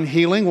divine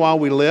healing while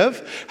we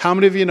live. How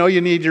many of you know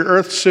you need your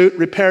earth suit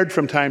repaired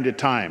from time to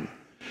time?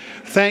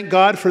 Thank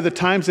God for the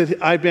times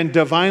that I've been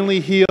divinely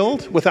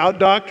healed without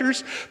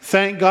doctors.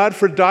 Thank God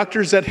for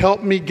doctors that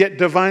help me get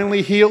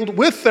divinely healed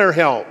with their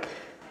help.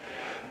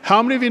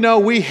 How many of you know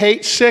we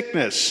hate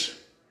sickness?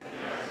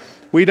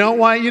 We don't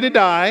want you to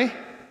die.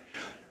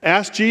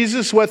 Ask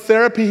Jesus what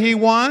therapy he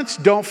wants.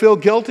 Don't feel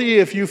guilty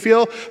if you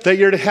feel that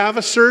you're to have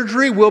a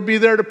surgery. We'll be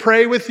there to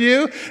pray with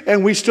you.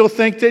 And we still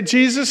think that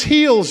Jesus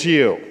heals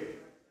you.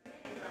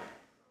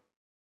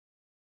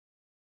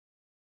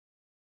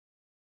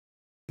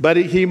 But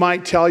he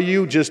might tell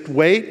you, just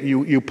wait.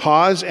 You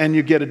pause and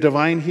you get a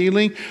divine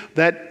healing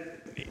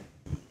that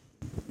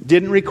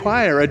didn't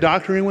require a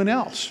doctor or anyone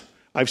else.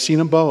 I've seen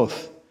them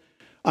both.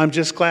 I'm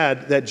just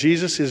glad that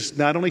Jesus is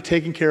not only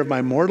taking care of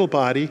my mortal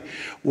body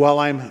while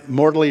I'm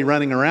mortally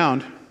running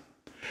around,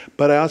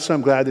 but I also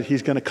am glad that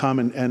he's going to come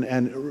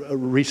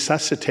and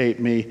resuscitate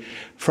me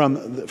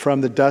from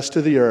the dust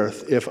of the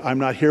earth. If I'm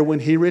not here when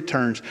he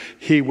returns,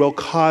 he will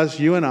cause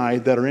you and I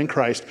that are in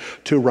Christ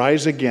to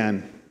rise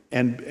again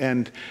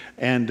and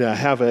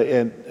have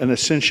an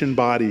ascension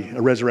body,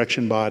 a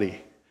resurrection body,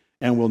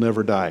 and will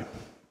never die.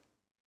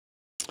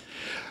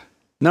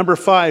 Number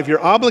 5,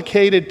 you're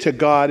obligated to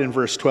God in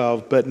verse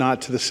 12, but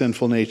not to the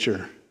sinful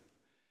nature.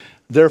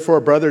 Therefore,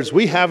 brothers,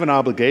 we have an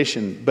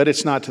obligation, but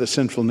it's not to the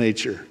sinful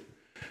nature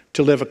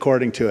to live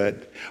according to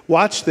it.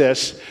 Watch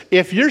this.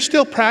 If you're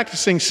still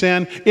practicing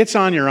sin, it's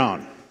on your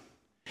own.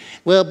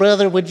 Well,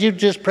 brother, would you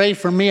just pray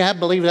for me? I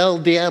believe El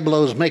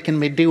Diablo is making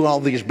me do all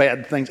these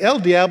bad things. El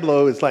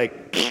Diablo is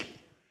like,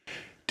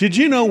 did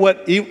you know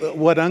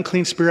what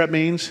unclean spirit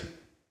means?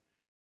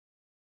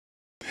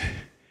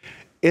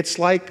 It's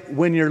like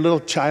when your little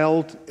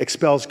child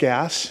expels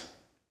gas.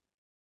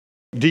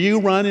 Do you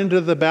run into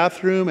the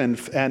bathroom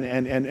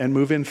and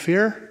move in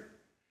fear?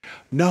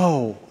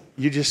 No.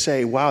 You just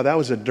say, wow, that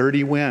was a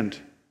dirty wind.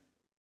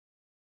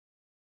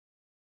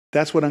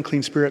 That's what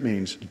unclean spirit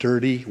means,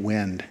 dirty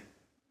wind.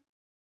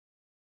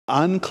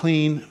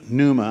 Unclean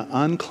pneuma,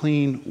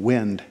 unclean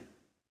wind.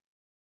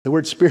 The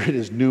word spirit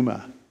is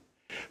pneuma.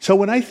 So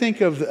when I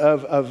think of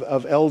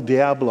El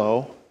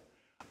Diablo,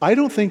 I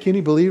don't think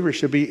any believer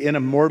should be in a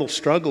mortal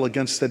struggle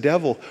against the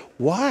devil.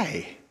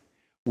 Why?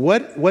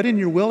 What in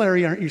your will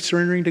area aren't you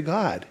surrendering to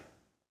God?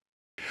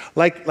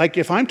 Like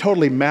if I'm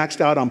totally maxed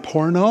out on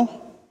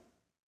porno,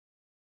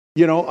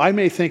 I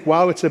may think,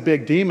 wow, it's a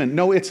big demon.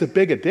 No, it's a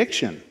big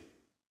addiction.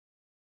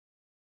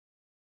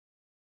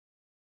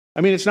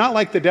 I mean, it's not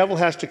like the devil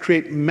has to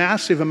create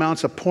massive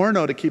amounts of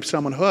porno to keep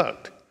someone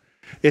hooked.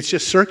 It's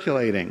just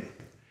circulating.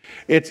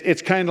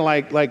 It's kind of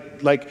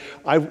like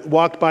I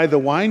walked by the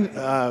wine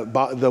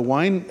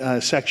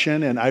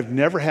section, and I've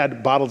never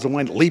had bottles of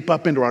wine leap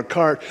up into our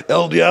cart.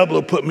 El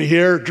Diablo put me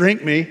here,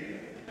 drink me.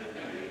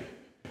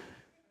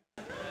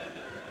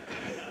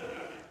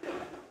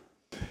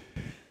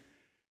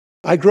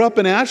 I grew up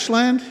in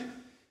Ashland.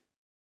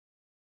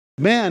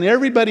 Man,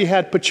 everybody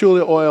had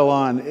patchouli oil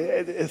on,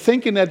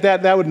 thinking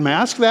that would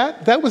mask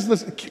that. That was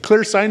the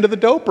clear sign to the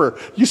doper.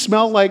 You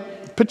smell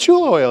like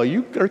patchouli oil.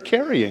 You are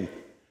carrying.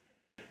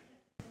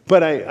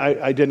 But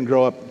I didn't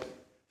grow up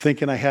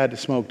thinking I had to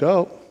smoke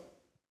dope.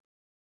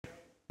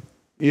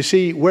 You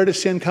see, where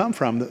does sin come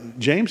from?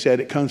 James said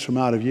it comes from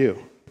out of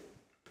you.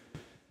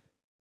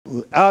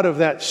 Out of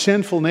that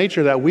sinful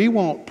nature that we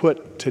won't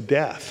put to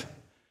death.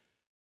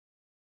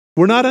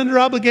 We're not under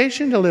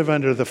obligation to live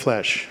under the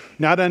flesh.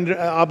 Not under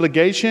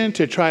obligation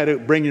to try to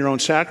bring your own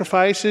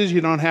sacrifices.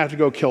 You don't have to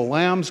go kill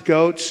lambs,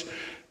 goats,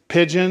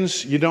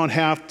 pigeons. You don't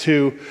have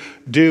to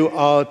do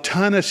a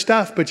ton of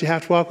stuff, but you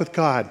have to walk with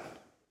God.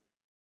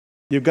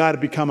 You've got to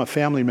become a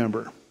family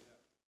member.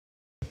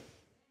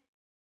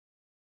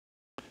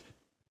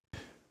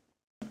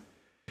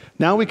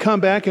 Now we come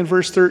back in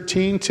verse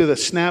 13 to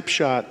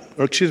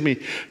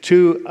the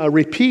to a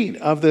repeat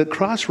of the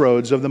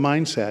crossroads of the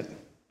mindset.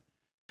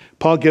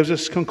 Paul gives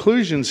us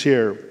conclusions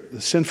here.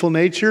 The sinful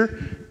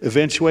nature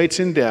eventuates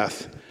in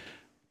death.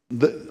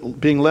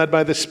 Being led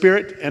by the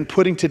Spirit and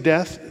putting to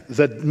death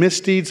the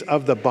misdeeds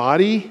of the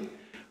body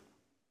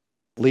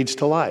leads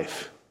to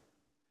life.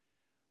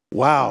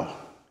 Wow.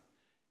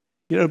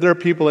 There are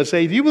people that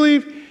say, do you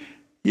believe,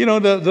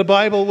 the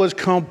Bible was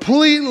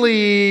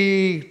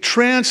completely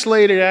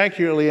translated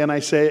accurately? And I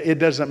say, it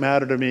doesn't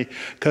matter to me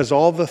because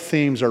all the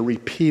themes are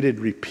repeated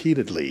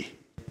repeatedly.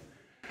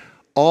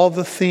 All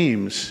the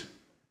themes.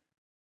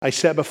 I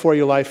set before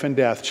you life and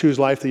death. Choose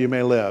life that you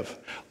may live.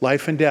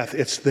 Life and death,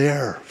 it's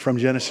there from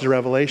Genesis to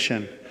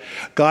Revelation.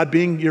 God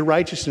being your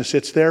righteousness,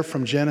 it's there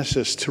from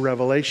Genesis to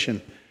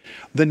Revelation.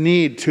 The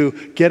need to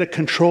get a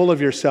control of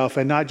yourself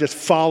and not just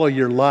follow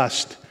your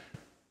lust.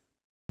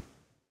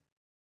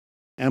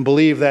 And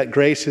believe that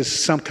grace is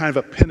some kind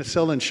of a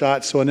penicillin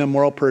shot so an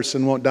immoral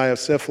person won't die of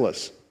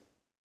syphilis.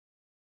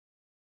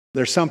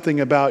 There's something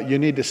about you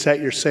need to set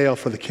your sail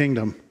for the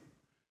kingdom.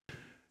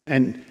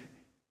 And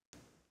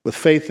with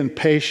faith and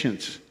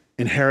patience,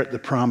 inherit the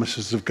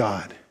promises of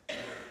God.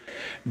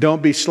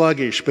 Don't be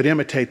sluggish, but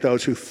imitate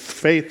those who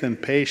faith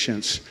and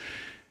patience.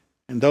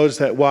 And those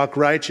that walk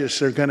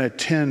righteous are going to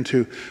tend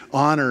to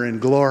honor and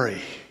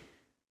glory.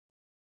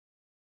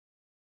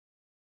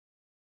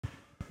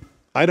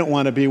 I don't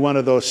want to be one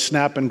of those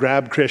snap and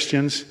grab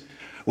Christians.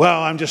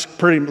 Well, I'm just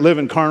pretty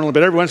living carnal,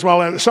 but every once in a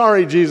while,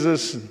 sorry,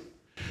 Jesus.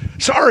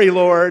 Sorry,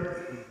 Lord.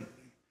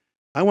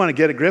 I want to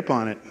get a grip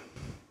on it.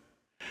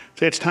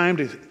 Say it's time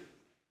to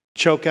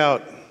choke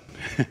out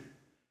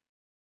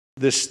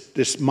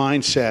this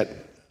mindset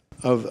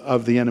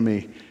of the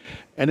enemy.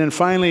 And then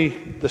finally,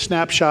 the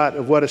snapshot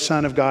of what a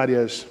son of God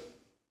is.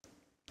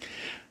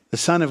 The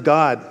son of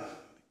God,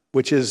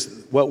 which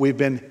is what we've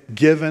been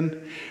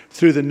given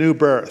through the new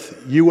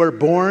birth. You were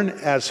born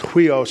as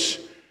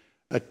huios,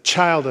 a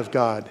child of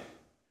God.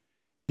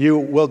 You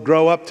will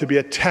grow up to be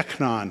a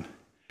teknon,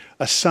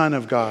 a son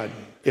of God,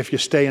 if you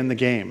stay in the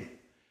game,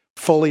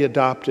 fully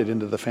adopted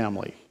into the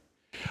family.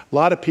 A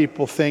lot of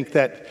people think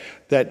that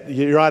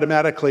you're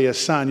automatically a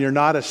son. You're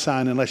not a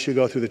son unless you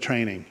go through the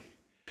training.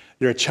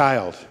 You're a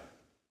child.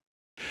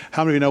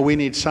 How many of you know we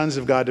need sons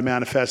of God to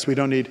manifest? We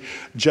don't need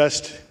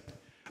just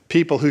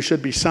people who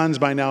should be sons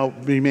by now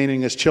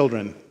remaining as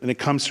children, and it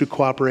comes through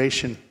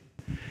cooperation.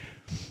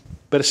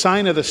 But a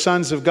sign of the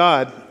sons of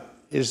God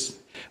is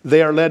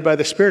they are led by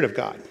the Spirit of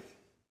God.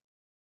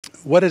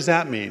 What does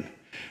that mean?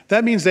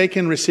 That means they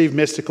can receive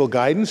mystical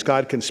guidance.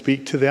 God can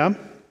speak to them.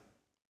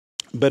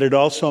 But it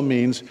also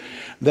means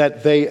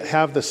that they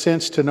have the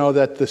sense to know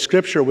that the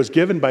Scripture was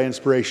given by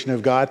inspiration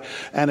of God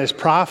and is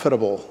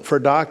profitable for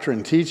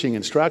doctrine, teaching,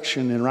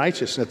 instruction, and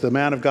righteousness, that the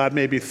man of God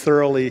may be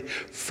thoroughly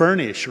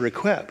furnished or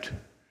equipped.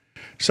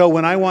 So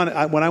when I want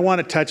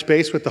to touch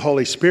base with the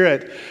Holy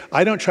Spirit,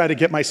 I don't try to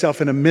get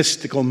myself in a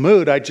mystical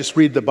mood. I just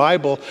read the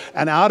Bible,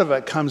 and out of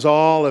it comes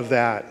all of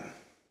that.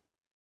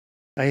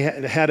 I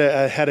had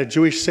a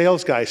Jewish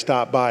sales guy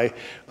stop by,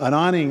 an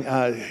awning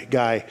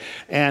guy,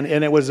 and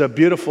it was a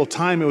beautiful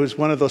time. It was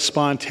one of those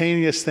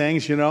spontaneous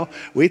things, you know.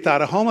 We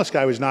thought a homeless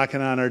guy was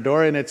knocking on our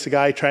door, and it's a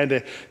guy trying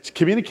to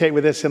communicate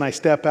with us, and I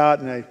step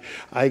out, and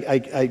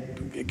I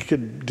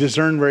could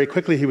discern very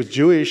quickly he was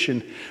Jewish,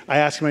 and I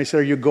asked him, I said,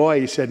 "Are you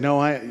Goy?" He said,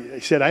 "No."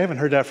 He said, "I haven't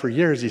heard that for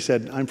years." He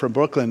said, "I'm from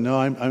Brooklyn." "No,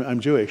 I'm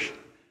Jewish."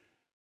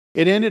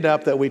 It ended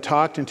up that we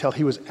talked until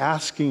he was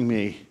asking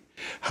me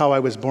how I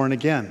was born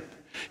again.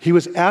 He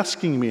was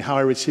asking me how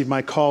I received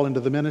my call into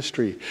the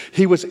ministry.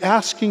 He was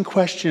asking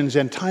questions,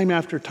 and time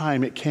after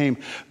time it came,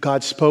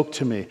 God spoke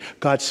to me,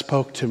 God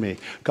spoke to me,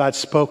 God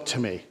spoke to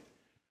me.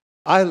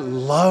 I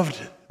loved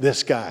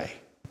this guy.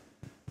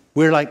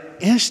 We're like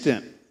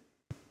instant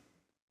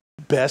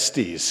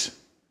besties.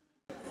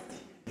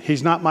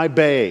 He's not my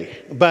bae.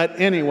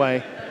 But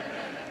anyway,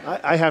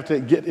 I have to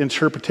get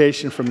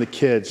interpretation from the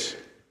kids.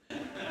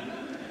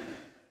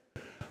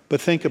 But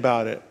think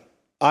about it.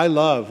 I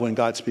love when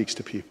God speaks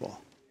to people.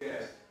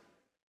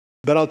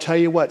 But I'll tell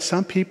you what,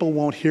 some people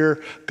won't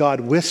hear God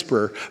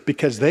whisper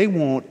because they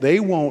will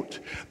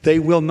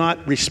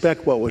not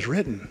respect what was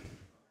written.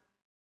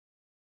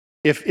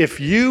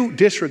 If you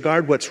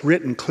disregard what's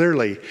written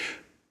clearly,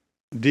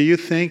 do you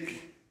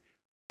think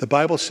the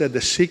Bible said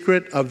the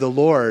secret of the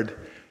Lord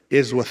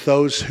is with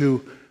those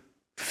who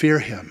fear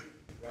him?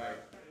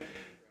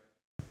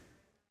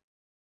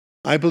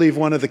 I believe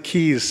one of the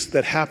keys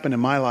that happened in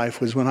my life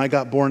was when I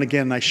got born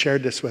again, and I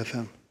shared this with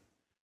him.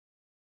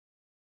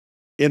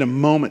 In a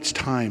moment's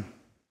time,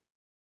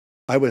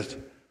 I was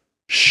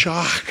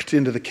shocked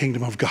into the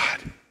kingdom of God.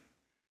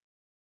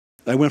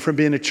 I went from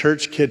being a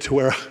church kid to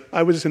where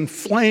I was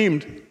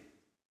inflamed.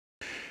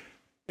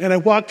 And I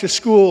walked to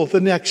school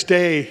the next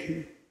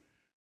day,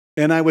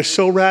 and I was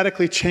so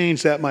radically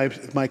changed that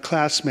my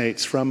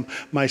classmates from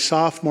my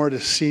sophomore to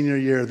senior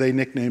year, they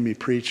nicknamed me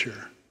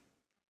preacher.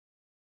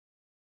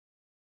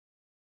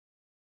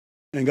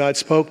 And God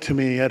spoke to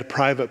me at a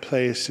private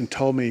place and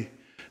told me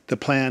the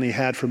plan he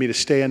had for me to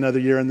stay another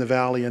year in the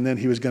valley, and then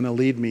he was going to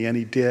lead me, and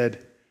he did.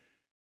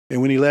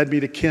 And when he led me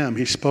to Kim,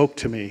 he spoke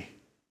to me.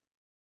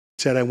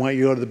 He said, "I want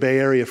you to go to the Bay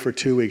Area for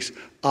 2 weeks."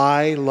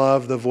 I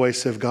love the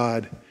voice of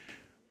God.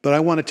 But I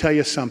want to tell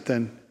you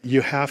something.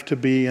 You have to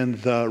be in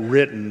the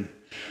written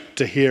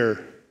to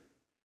hear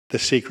the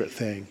secret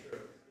thing.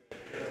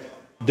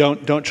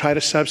 Don't try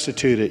to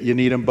substitute it. You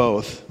need them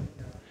both.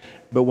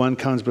 But one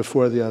comes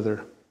before the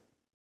other.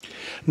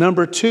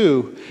 Number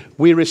 2,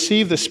 we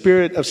receive the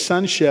spirit of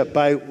sonship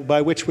by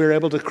which we're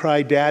able to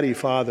cry, "Daddy,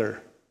 Father."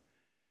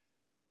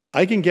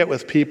 I can get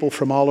with people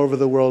from all over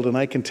the world, and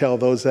I can tell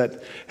those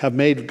that have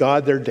made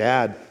God their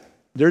dad.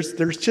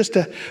 There's just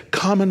a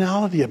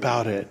commonality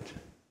about it.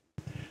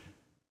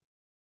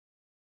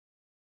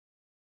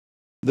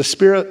 The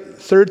Spirit,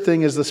 third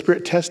thing is the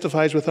Spirit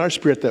testifies with our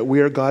spirit that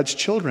we are God's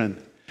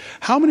children.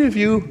 How many of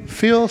you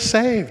feel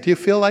saved? Do you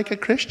feel like a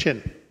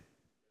Christian?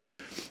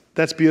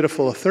 That's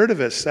beautiful. A third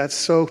of us, that's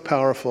so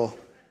powerful.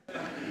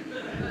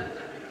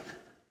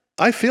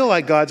 I feel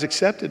like God's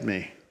accepted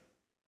me.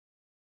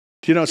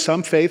 Do you know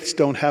some faiths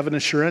don't have an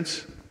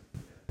assurance?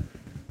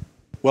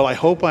 Well, I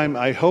hope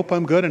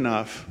I'm good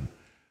enough.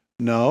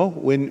 No,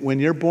 when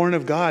you're born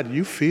of God,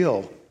 you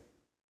feel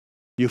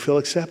You feel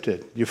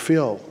accepted. You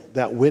feel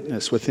that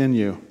witness within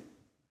you.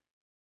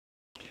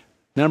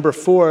 Number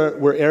 4,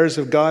 we're heirs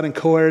of God and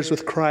co-heirs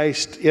with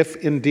Christ if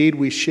indeed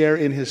we share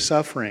in his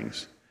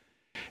sufferings,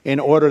 in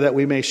order that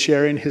we may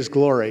share in his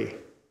glory.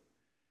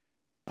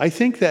 I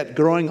think that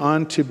growing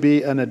on to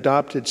be an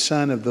adopted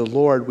son of the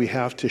Lord, we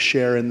have to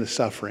share in the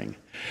suffering.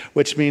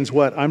 Which means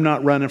what? I'm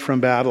not running from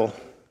battle.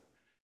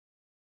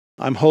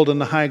 I'm holding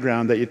the high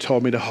ground that you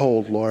told me to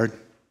hold, Lord.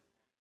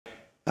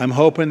 I'm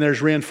hoping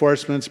there's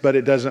reinforcements, but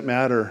it doesn't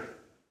matter.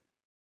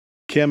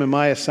 Kim and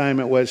my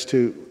assignment was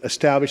to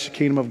establish the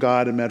kingdom of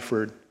God in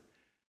Medford.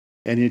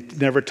 And you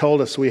never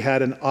told us we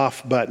had an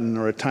off button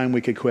or a time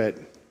we could quit.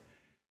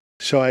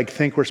 So I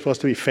think we're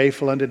supposed to be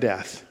faithful unto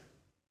death.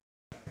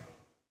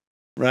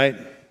 Right?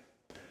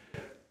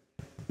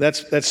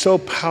 That's so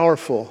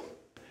powerful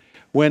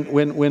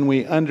when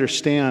we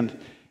understand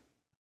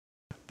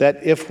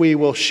that if we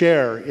will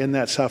share in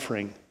that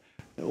suffering.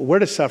 Where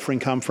does suffering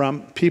come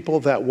from?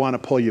 People that want to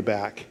pull you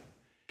back.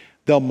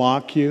 They'll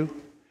mock you.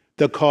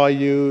 They'll call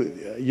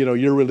you,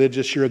 you're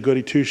religious, you're a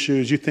goody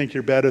two-shoes, you think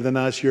you're better than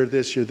us, you're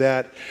this, you're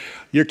that.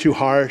 You're too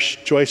harsh.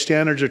 Joy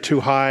standards are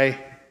too high.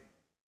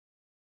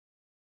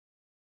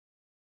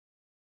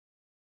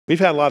 We've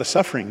had a lot of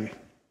suffering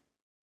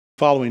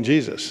following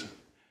Jesus.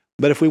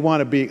 But if we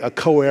want to be a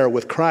co-heir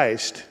with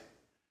Christ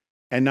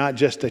and not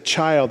just a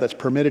child that's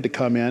permitted to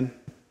come in,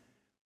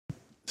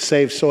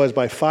 saved so as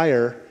by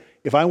fire,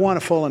 if I want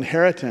a full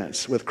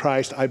inheritance with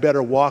Christ, I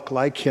better walk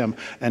like him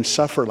and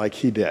suffer like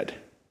he did.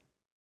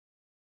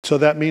 So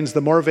that means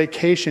the more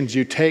vacations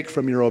you take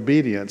from your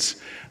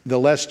obedience, the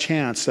less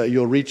chance that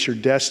you'll reach your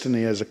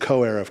destiny as a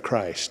co-heir of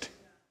Christ.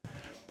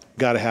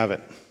 Got to have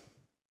it.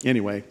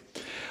 Anyway,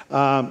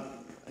 I'm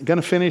going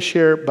to finish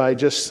here by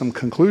just some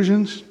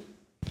conclusions.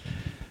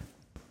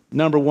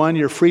 Number 1,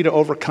 you're free to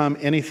overcome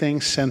anything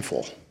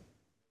sinful.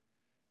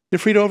 You're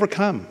free to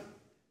overcome.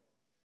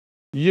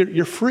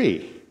 You're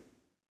free.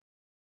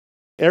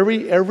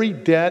 Every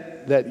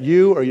debt that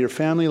you or your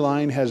family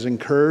line has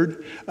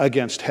incurred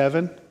against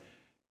heaven,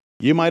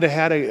 you might have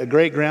had a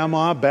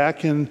great-grandma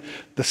back in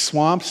the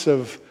swamps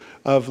of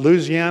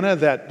Louisiana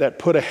that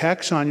put a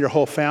hex on your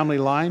whole family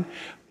line.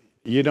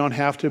 You don't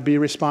have to be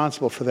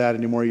responsible for that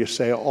anymore. You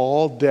say,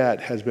 all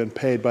debt has been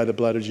paid by the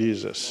blood of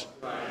Jesus.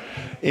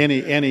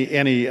 Any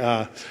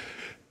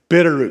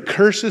bitter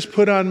curses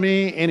put on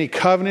me, any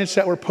covenants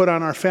that were put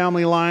on our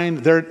family line,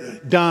 they're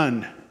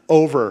done,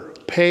 over,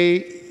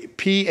 paid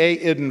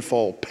in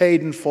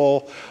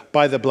full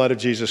by the blood of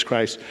Jesus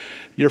Christ.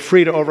 You're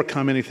free to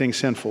overcome anything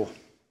sinful.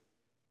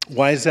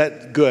 Why is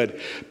that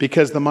good?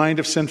 Because the mind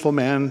of sinful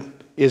man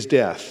is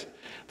death.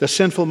 The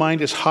sinful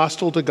mind is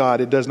hostile to God.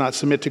 It does not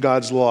submit to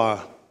God's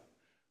law,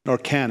 nor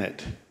can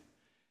it.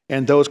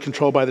 And those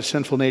controlled by the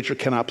sinful nature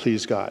cannot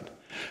please God.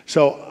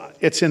 So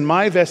it's in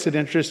my vested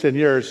interest and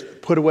yours,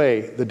 put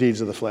away the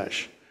deeds of the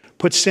flesh.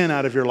 Put sin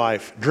out of your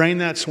life. Drain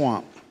that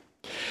swamp.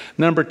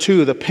 Number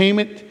 2, the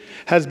payment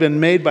has been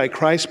made by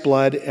Christ's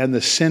blood and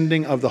the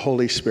sending of the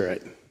Holy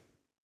Spirit.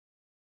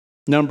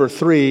 Number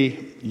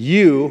 3,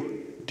 you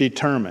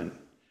determine.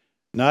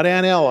 Not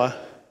Aunt Ella,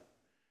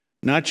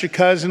 not your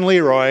cousin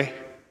Leroy.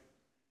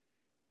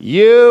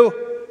 You.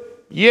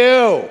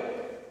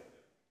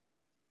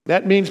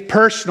 That means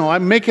personal.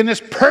 I'm making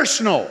this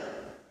personal.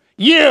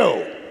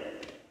 You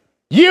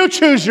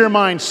choose your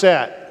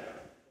mindset.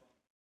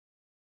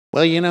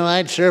 Well,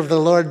 I'd serve the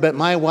Lord, but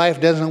my wife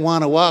doesn't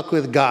want to walk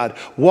with God.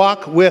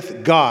 Walk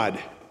with God.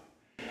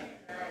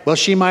 Well,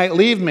 she might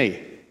leave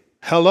me.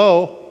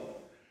 Hello?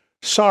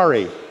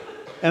 Sorry.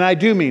 And I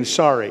do mean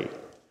sorry.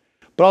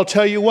 But I'll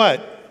tell you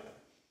what.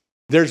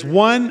 There's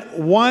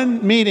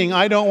one meeting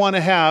I don't want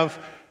to have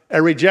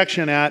a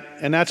rejection at,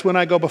 and that's when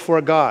I go before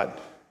God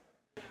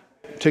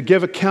to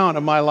give account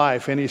of my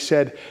life. And he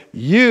said,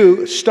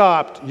 you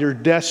stopped your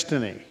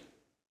destiny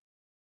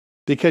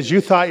because you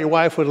thought your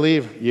wife would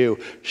leave you.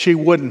 She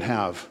wouldn't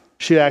have.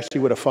 She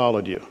actually would have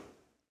followed you.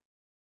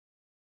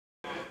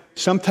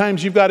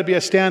 Sometimes you've got to be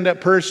a stand-up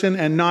person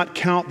and not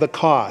count the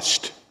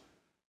cost,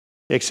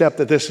 except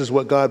that this is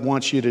what God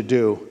wants you to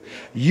do.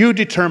 You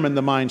determine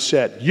the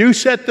mindset. You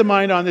set the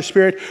mind on the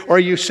Spirit, or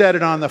you set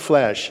it on the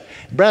flesh.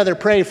 Brother,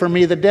 pray for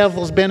me. The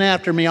devil's been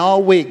after me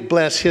all week.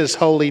 Bless his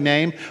holy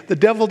name. The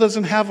devil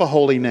doesn't have a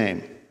holy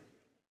name.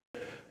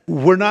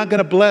 We're not going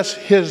to bless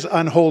his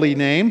unholy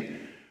name.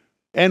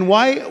 And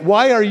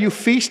why are you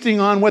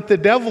feasting on what the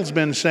devil's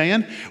been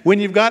saying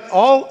when you've got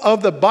all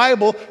of the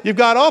Bible, you've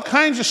got all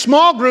kinds of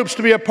small groups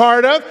to be a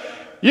part of?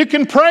 You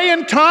can pray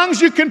in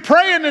tongues, you can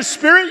pray in the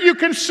Spirit, you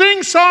can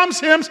sing psalms,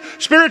 hymns,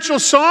 spiritual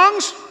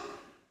songs.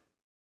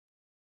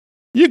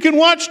 You can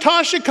watch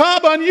Tasha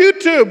Cobb on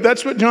YouTube.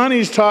 That's what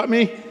Johnny's taught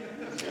me.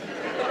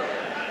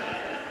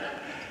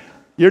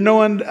 You're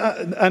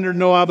under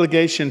no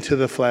obligation to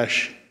the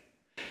flesh.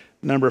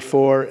 Number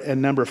 4 and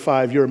number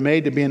 5, you're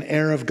made to be an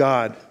heir of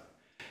God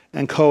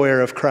and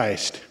co-heir of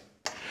Christ.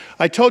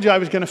 I told you I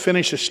was going to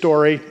finish a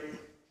story.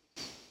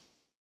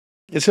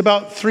 It's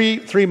about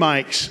three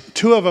Mikes.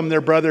 2 of them, their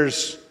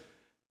brothers,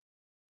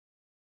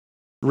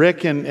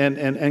 Rick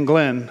and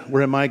Glenn,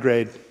 were in my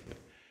grade.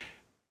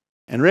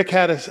 And Rick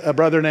had a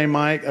brother named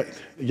Mike,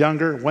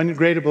 younger, 1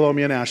 grade below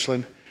me in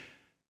Ashland.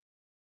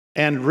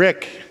 And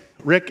Rick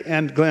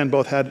and Glenn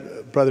both had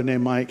a brother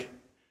named Mike.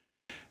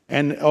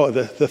 And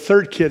the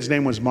third kid's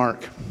name was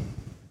Mark.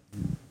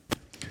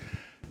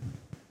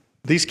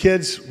 These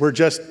kids were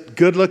just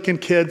good-looking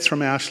kids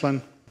from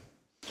Ashland.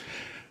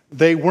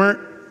 They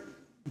weren't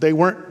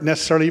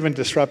necessarily even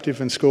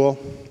disruptive in school,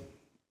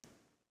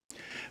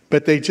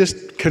 but they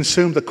just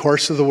consumed the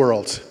course of the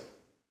world.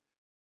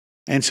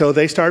 And so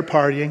they started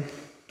partying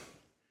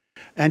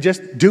and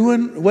just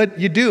doing what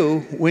you do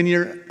when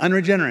you're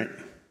unregenerate.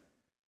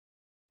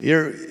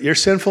 Your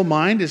sinful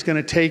mind is going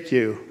to take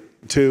you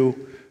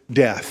to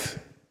death.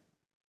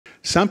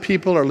 Some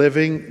people are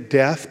living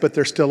death, but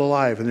they're still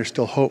alive, and there's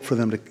still hope for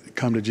them to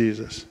come to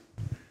Jesus.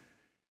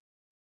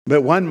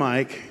 But one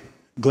Mike,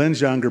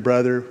 Glenn's younger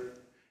brother,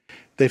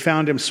 they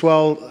found him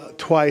swell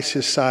twice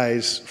his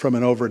size from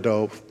an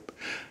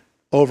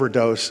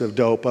overdose of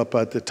dope up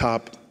at the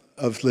top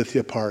of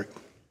Lithia Park.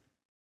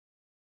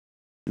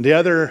 And the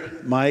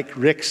other Mike,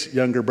 Rick's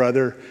younger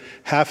brother,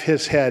 half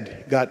his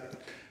head got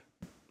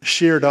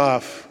sheared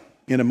off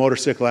in a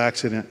motorcycle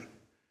accident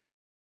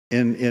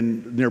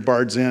in near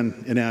Bard's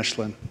Inn in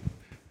Ashland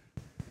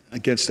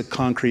against a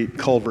concrete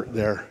culvert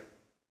there.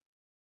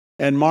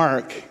 And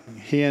Mark,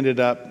 he ended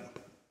up,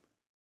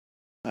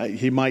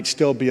 he might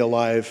still be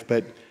alive,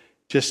 but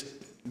just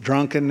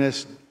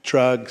drunkenness,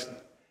 drugs,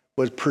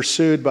 was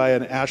pursued by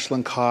an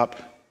Ashland cop,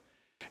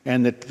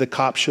 and the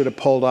cop should have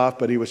pulled off,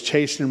 but he was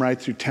chasing him right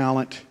through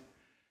Talent,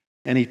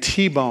 and he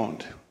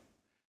T-boned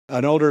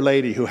an older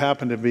lady who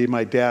happened to be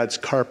my dad's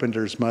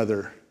carpenter's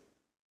mother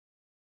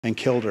and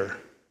killed her.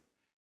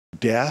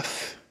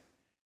 Death,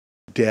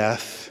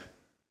 death,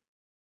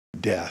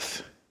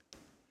 death.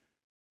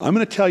 I'm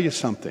going to tell you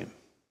something.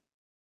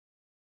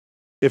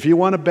 If you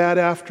want a bad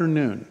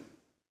afternoon,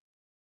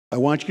 I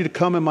want you to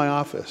come in my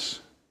office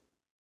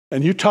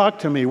and you talk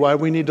to me why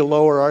we need to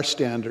lower our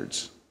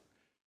standards.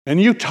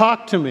 And you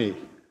talk to me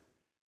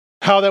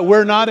how that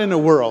we're not in a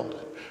world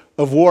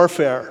of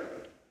warfare.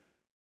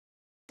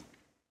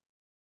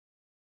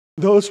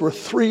 Those were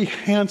 3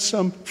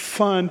 handsome,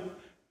 fun,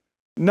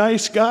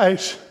 nice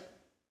guys.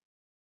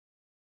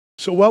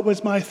 So what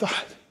was my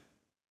thought?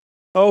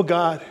 Oh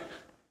God,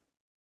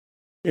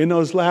 in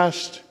those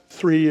last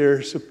 3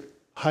 years of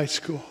high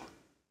school,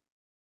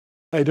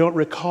 I don't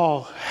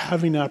recall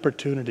having the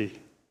opportunity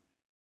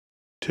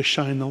to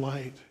shine the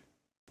light.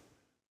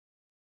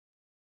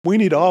 We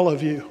need all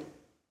of you,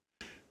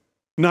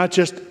 not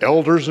just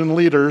elders and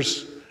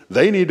leaders.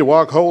 They need to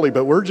walk holy,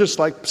 but we're just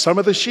like some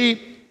of the sheep.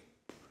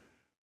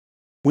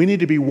 We need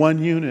to be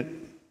one unit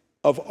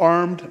of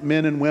armed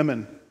men and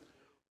women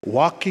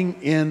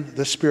walking in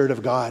the Spirit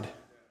of God,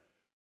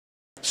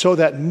 so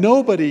that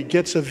nobody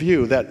gets a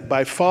view that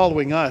by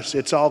following us,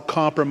 it's all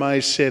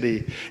compromised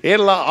city.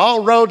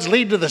 All roads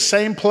lead to the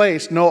same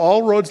place. No,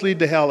 all roads lead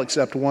to hell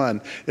except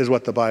one, is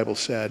what the Bible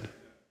said.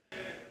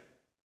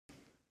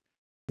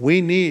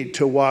 We need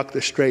to walk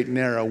the straight and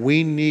narrow.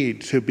 We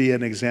need to be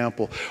an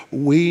example.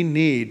 We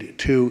need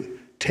to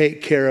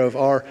take care of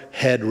our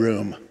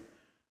headroom.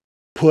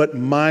 Put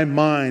my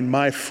mind,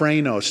 my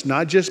phrenos,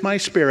 not just my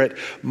spirit,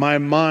 my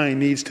mind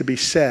needs to be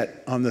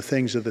set on the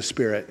things of the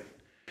Spirit.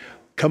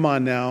 Come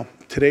on now.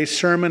 Today's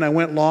sermon, I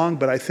went long,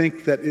 but I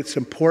think that it's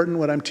important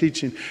what I'm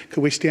teaching.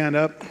 Could we stand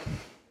up?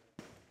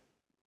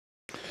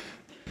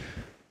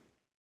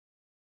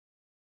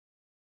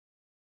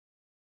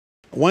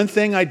 One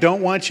thing I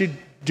don't want you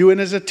doing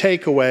as a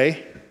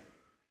takeaway,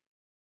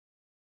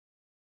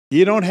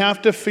 you don't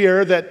have to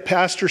fear that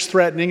pastor's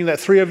threatening that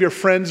 3 of your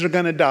friends are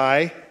going to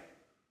die.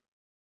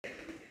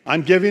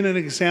 I'm giving an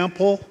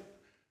example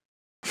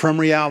from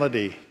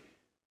reality,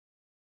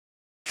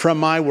 from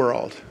my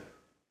world,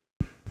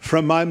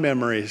 from my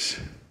memories.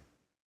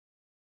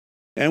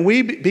 And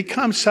we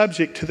become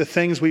subject to the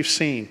things we've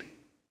seen.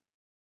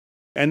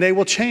 And they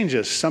will change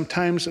us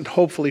sometimes and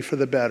hopefully for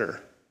the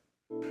better.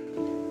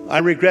 I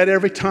regret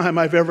every time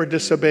I've ever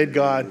disobeyed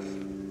God.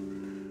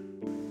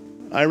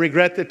 I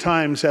regret the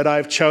times that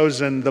I've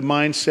chosen the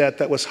mindset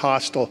that was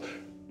hostile.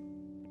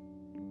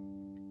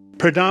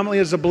 Predominantly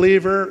as a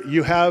believer,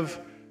 you have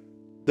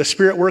the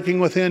Spirit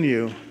working within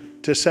you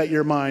to set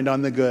your mind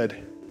on the good.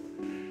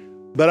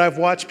 But I've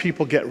watched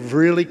people get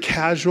really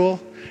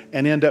casual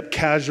and end up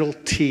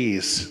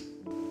casualties.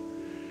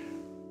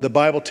 The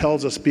Bible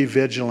tells us, be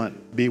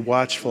vigilant, be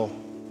watchful.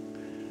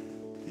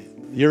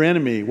 Your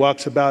enemy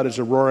walks about as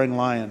a roaring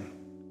lion.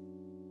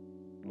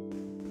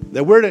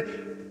 That we're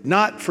to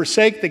not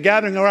forsake the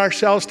gathering of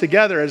ourselves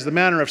together as the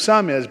manner of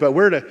some is, but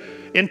we're to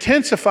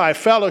intensify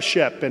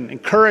fellowship and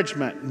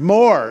encouragement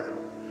more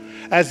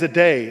as the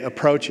day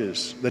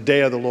approaches, the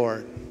day of the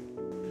Lord.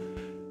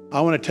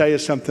 I want to tell you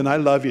something. I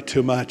love you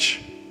too much.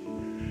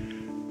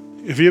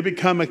 If you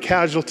become a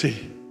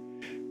casualty,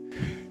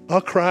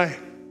 I'll cry.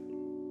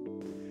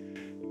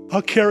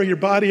 I'll carry your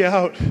body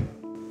out.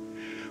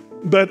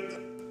 But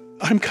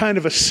I'm kind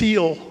of a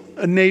SEAL,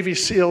 a Navy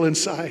SEAL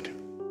inside.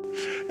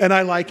 And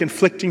I like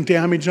inflicting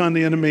damage on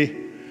the enemy.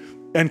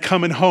 and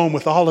coming home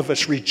with all of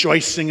us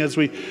rejoicing as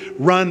we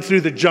run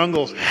through the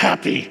jungle,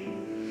 happy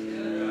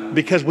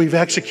because we've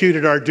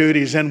executed our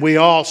duties and we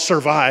all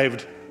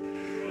survived.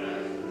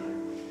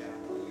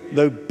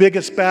 The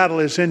biggest battle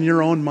is in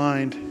your own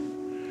mind,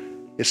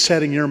 is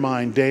setting your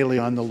mind daily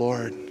on the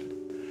Lord.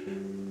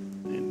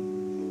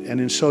 And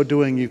in so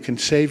doing, you can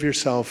save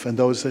yourself and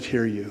those that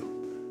hear you.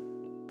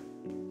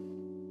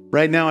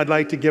 Right now, I'd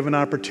like to give an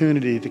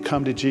opportunity to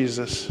come to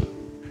Jesus.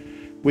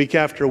 Week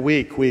after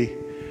week, we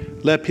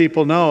let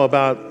people know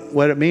about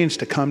what it means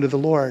to come to the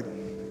Lord.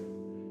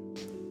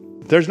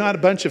 There's not a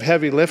bunch of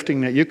heavy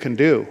lifting that you can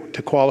do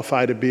to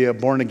qualify to be a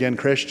born-again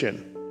Christian.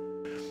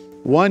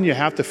 One, you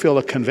have to feel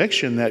a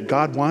conviction that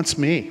God wants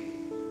me.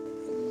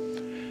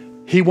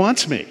 He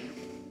wants me,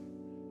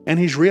 and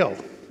He's real.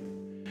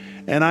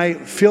 And I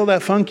feel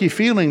that funky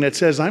feeling that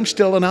says, I'm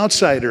still an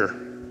outsider.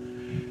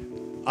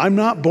 I'm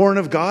not born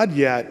of God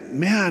yet.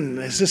 Man,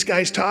 as this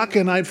guy's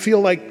talking, I feel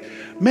like,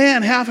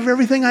 man, half of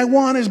everything I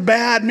want is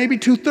bad, maybe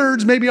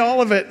 2/3, maybe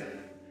all of it.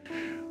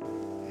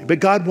 But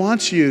God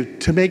wants you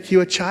to make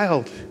you a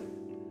child.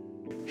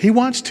 He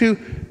wants to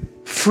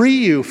free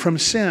you from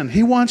sin.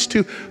 He wants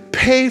to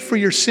pay for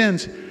your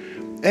sins.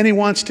 And He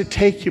wants to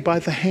take you by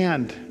the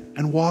hand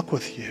and walk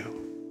with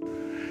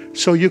you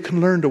so you can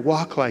learn to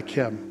walk like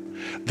Him.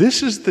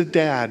 This is the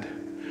dad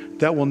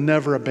that will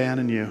never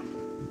abandon you.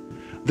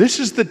 This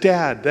is the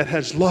dad that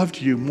has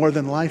loved you more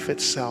than life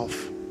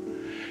itself.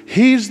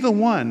 He's the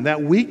one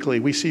that weekly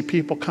we see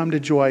people come to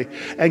Joy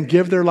and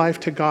give their life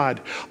to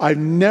God. I've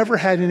never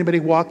had anybody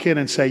walk in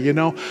and say,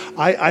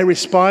 I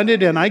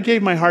responded and I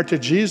gave my heart to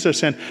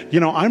Jesus and,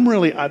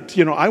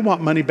 I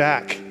want money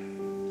back.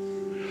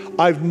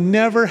 I've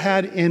never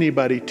had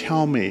anybody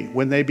tell me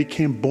when they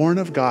became born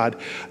of God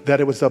that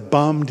it was a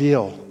bum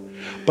deal.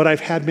 But I've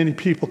had many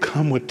people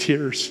come with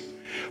tears.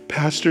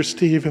 Pastor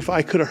Steve, if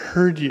I could have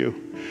heard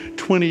you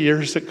 20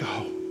 years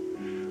ago,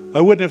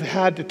 I wouldn't have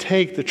had to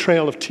take the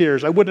trail of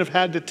tears. I wouldn't have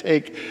had to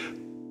take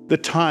the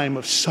time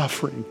of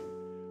suffering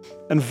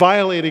and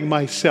violating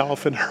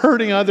myself and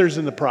hurting others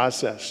in the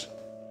process.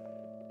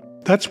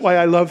 That's why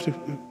I love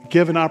to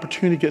give an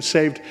opportunity to get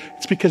saved.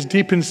 It's because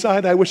deep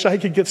inside, I wish I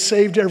could get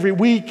saved every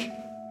week.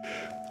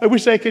 I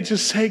wish I could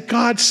just say,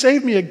 God,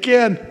 save me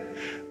again.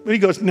 But He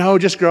goes, no,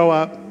 just grow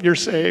up. You're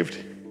saved.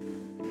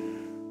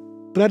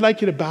 But I'd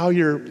like you to bow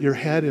your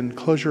head and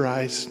close your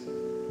eyes.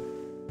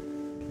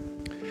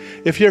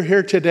 If you're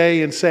here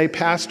today and say,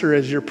 Pastor,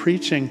 as you're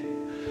preaching,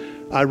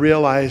 I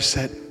realize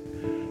that,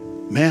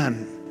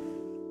 man,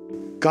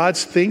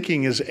 God's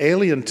thinking is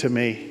alien to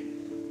me.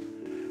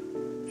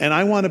 And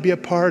I want to be a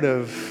part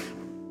of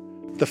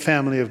the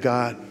family of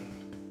God.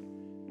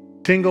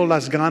 Tengo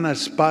las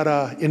ganas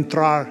para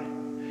entrar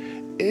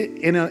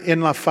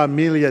en la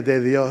familia de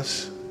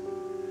Dios.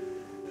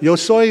 Yo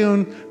soy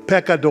un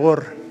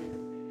pecador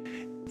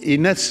y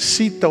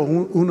necesito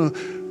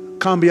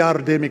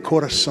cambiar de mi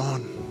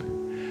corazón.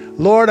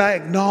 Lord, I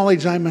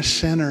acknowledge I'm a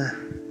sinner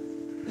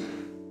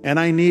and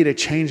I need a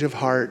change of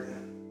heart.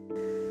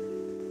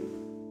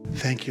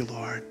 Thank you,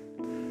 Lord.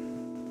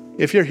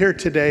 If you're here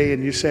today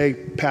and you say,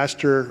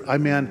 Pastor,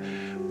 I'm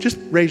in, just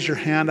raise your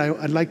hand.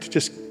 I'd like to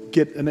just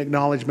get an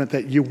acknowledgement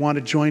that you want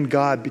to join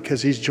God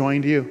because He's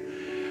joined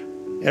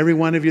you. Every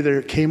one of you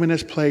that came in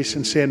this place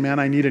and saying, man,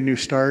 I need a new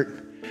start.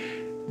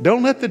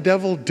 Don't let the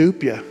devil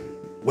dupe you.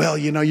 Well,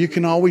 you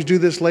can always do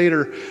this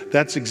later.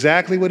 That's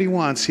exactly what he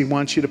wants. He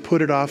wants you to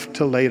put it off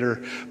till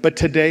later. But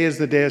today is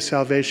the day of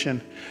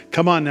salvation.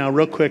 Come on now,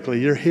 real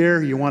quickly. You're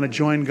here. You want to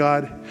join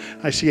God.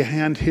 I see a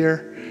hand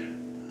here.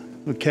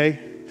 Okay.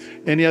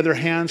 Any other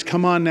hands?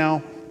 Come on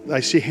now.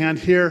 I see a hand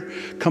here.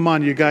 Come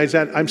on, you guys.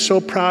 I'm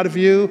so proud of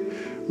you.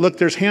 Look,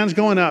 there's hands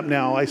going up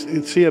now. I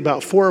see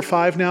about 4 or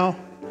 5 now.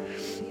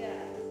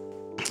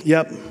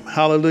 Yep.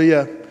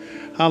 Hallelujah.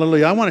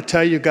 Hallelujah. I want to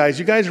tell you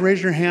guys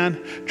raise your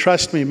hand.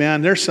 Trust me,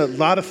 man, there's a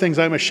lot of things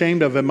I'm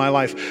ashamed of in my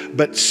life,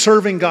 but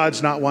serving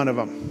God's not one of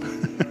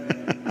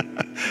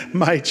them.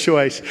 My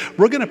choice.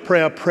 We're going to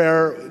pray a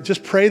prayer.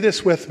 Just pray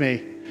this with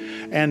me.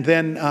 And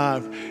then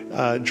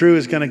Drew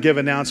is going to give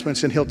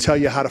announcements and he'll tell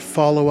you how to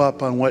follow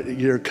up on what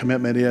your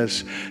commitment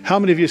is. How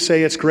many of you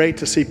say it's great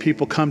to see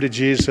people come to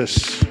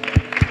Jesus?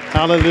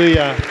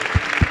 Hallelujah.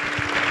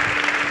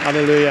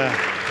 Hallelujah.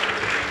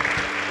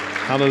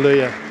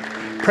 Hallelujah.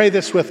 Pray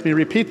this with me.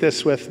 Repeat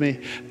this with me.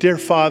 Dear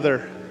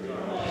Father,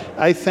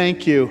 I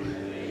thank you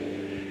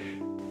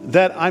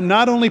that I'm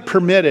not only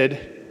permitted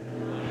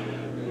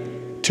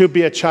to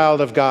be a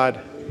child of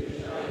God,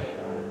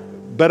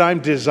 but I'm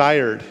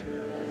desired.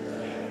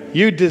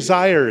 You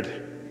desired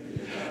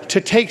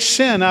to take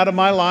sin out of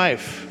my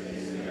life,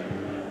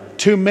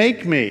 to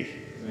make me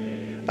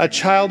a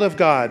child of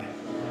God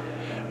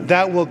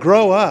that will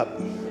grow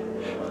up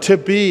to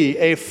be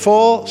a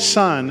full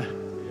son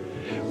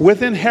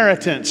with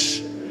inheritance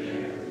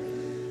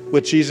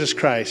with Jesus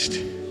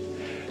Christ.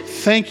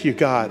 Thank you,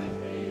 God,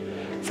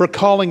 for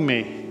calling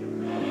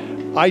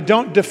me. I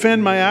don't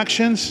defend my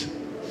actions.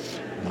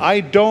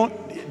 I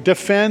don't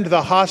defend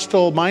the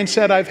hostile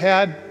mindset I've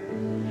had.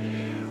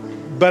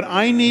 But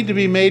I need to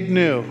be made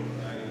new.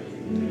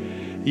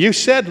 You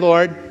said,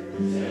 Lord,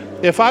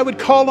 if I would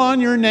call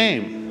on your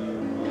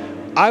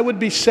name, I would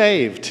be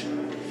saved.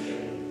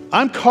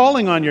 I'm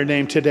calling on your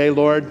name today,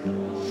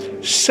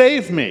 Lord.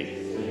 Save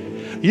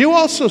me. You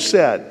also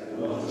said,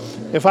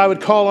 if I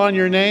would call on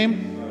your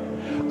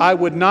name, I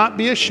would not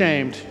be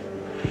ashamed.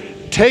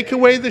 Take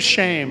away the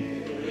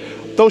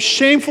shame, those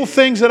shameful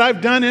things that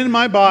I've done in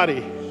my body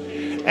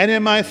and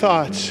in my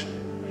thoughts.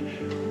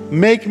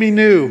 Make me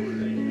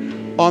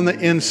new on the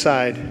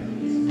inside.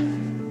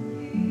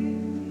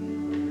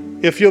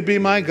 If you'll be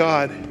my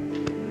God,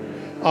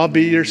 I'll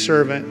be your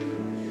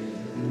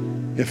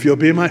servant. If you'll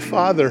be my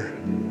Father,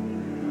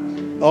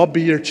 I'll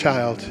be your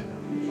child.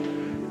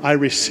 I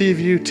receive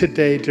you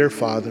today, dear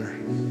Father.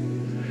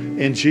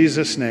 In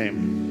Jesus'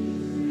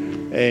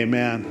 name,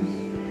 amen.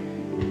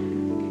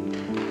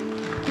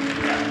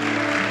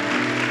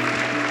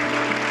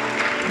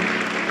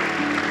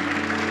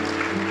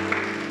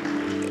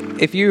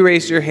 If you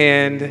raised your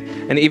hand,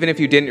 and even if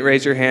you didn't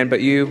raise your hand,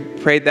 but you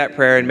prayed that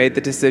prayer and made the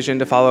decision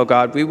to follow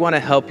God, we want to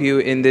help you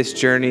in this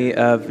journey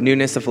of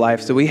newness of life.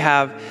 So we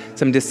have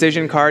some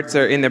decision cards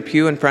that are in the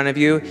pew in front of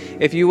you.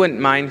 If you wouldn't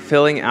mind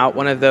filling out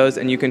one of those,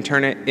 and you can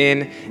turn it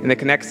in the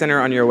Connect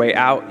Center on your way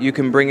out, you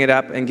can bring it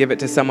up and give it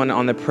to someone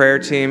on the prayer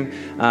team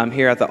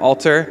here at the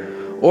altar.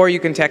 Or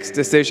you can text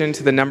decision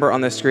to the number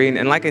on the screen.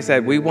 And like I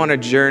said, we want to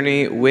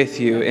journey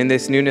with you in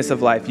this newness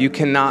of life. You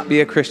cannot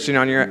be a Christian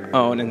on your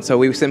own. And so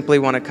we simply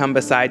want to come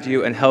beside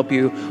you and help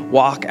you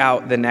walk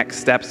out the next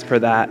steps for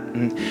that.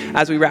 And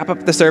as we wrap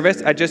up the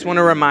service, I just want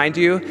to remind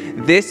you,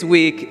 this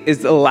week is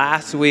the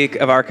last week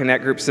of our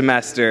Connect Group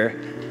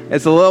semester.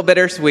 It's a little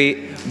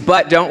bittersweet,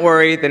 but don't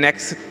worry, the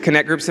next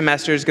Connect Group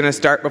semester is going to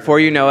start before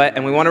you know it.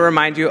 And we want to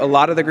remind you, a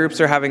lot of the groups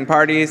are having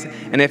parties,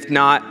 and if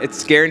not,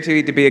 it's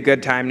guaranteed to be a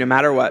good time no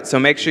matter what. So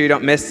make sure you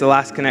don't miss the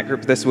last Connect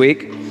Group this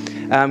week.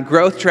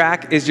 Growth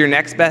Track is your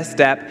next best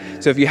step.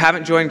 So if you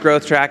haven't joined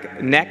Growth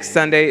Track, next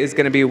Sunday is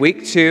going to be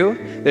week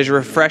 2. There's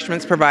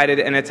refreshments provided,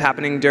 and it's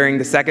happening during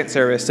the second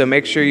service. So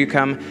make sure you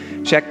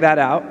come check that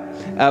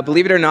out.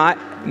 Believe it or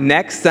not,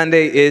 next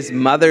Sunday is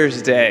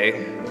Mother's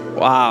Day.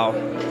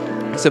 Wow.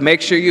 So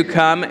make sure you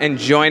come and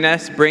join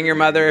us. Bring your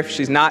mother if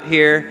she's not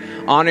here.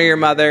 Honor your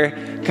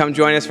mother. Come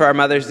join us for our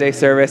Mother's Day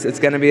service. It's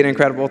going to be an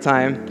incredible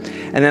time.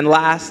 And then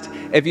last,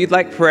 if you'd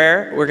like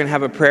prayer, we're going to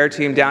have a prayer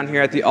team down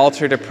here at the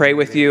altar to pray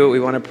with you. We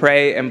want to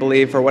pray and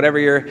believe for whatever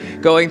you're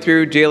going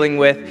through, dealing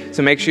with.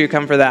 So make sure you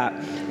come for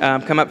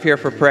that. Come up here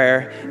for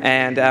prayer.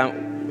 And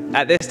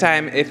at this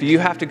time, if you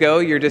have to go,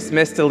 you're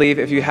dismissed to leave.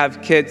 If you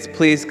have kids,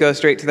 please go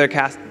straight to their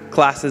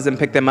classes and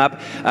pick them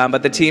up.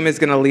 But the team is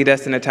going to lead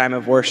us in a time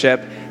of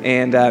worship,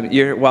 and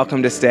you're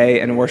welcome to stay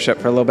and worship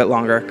for a little bit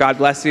longer. God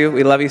bless you.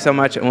 We love you so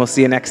much, and we'll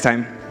see you next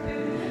time.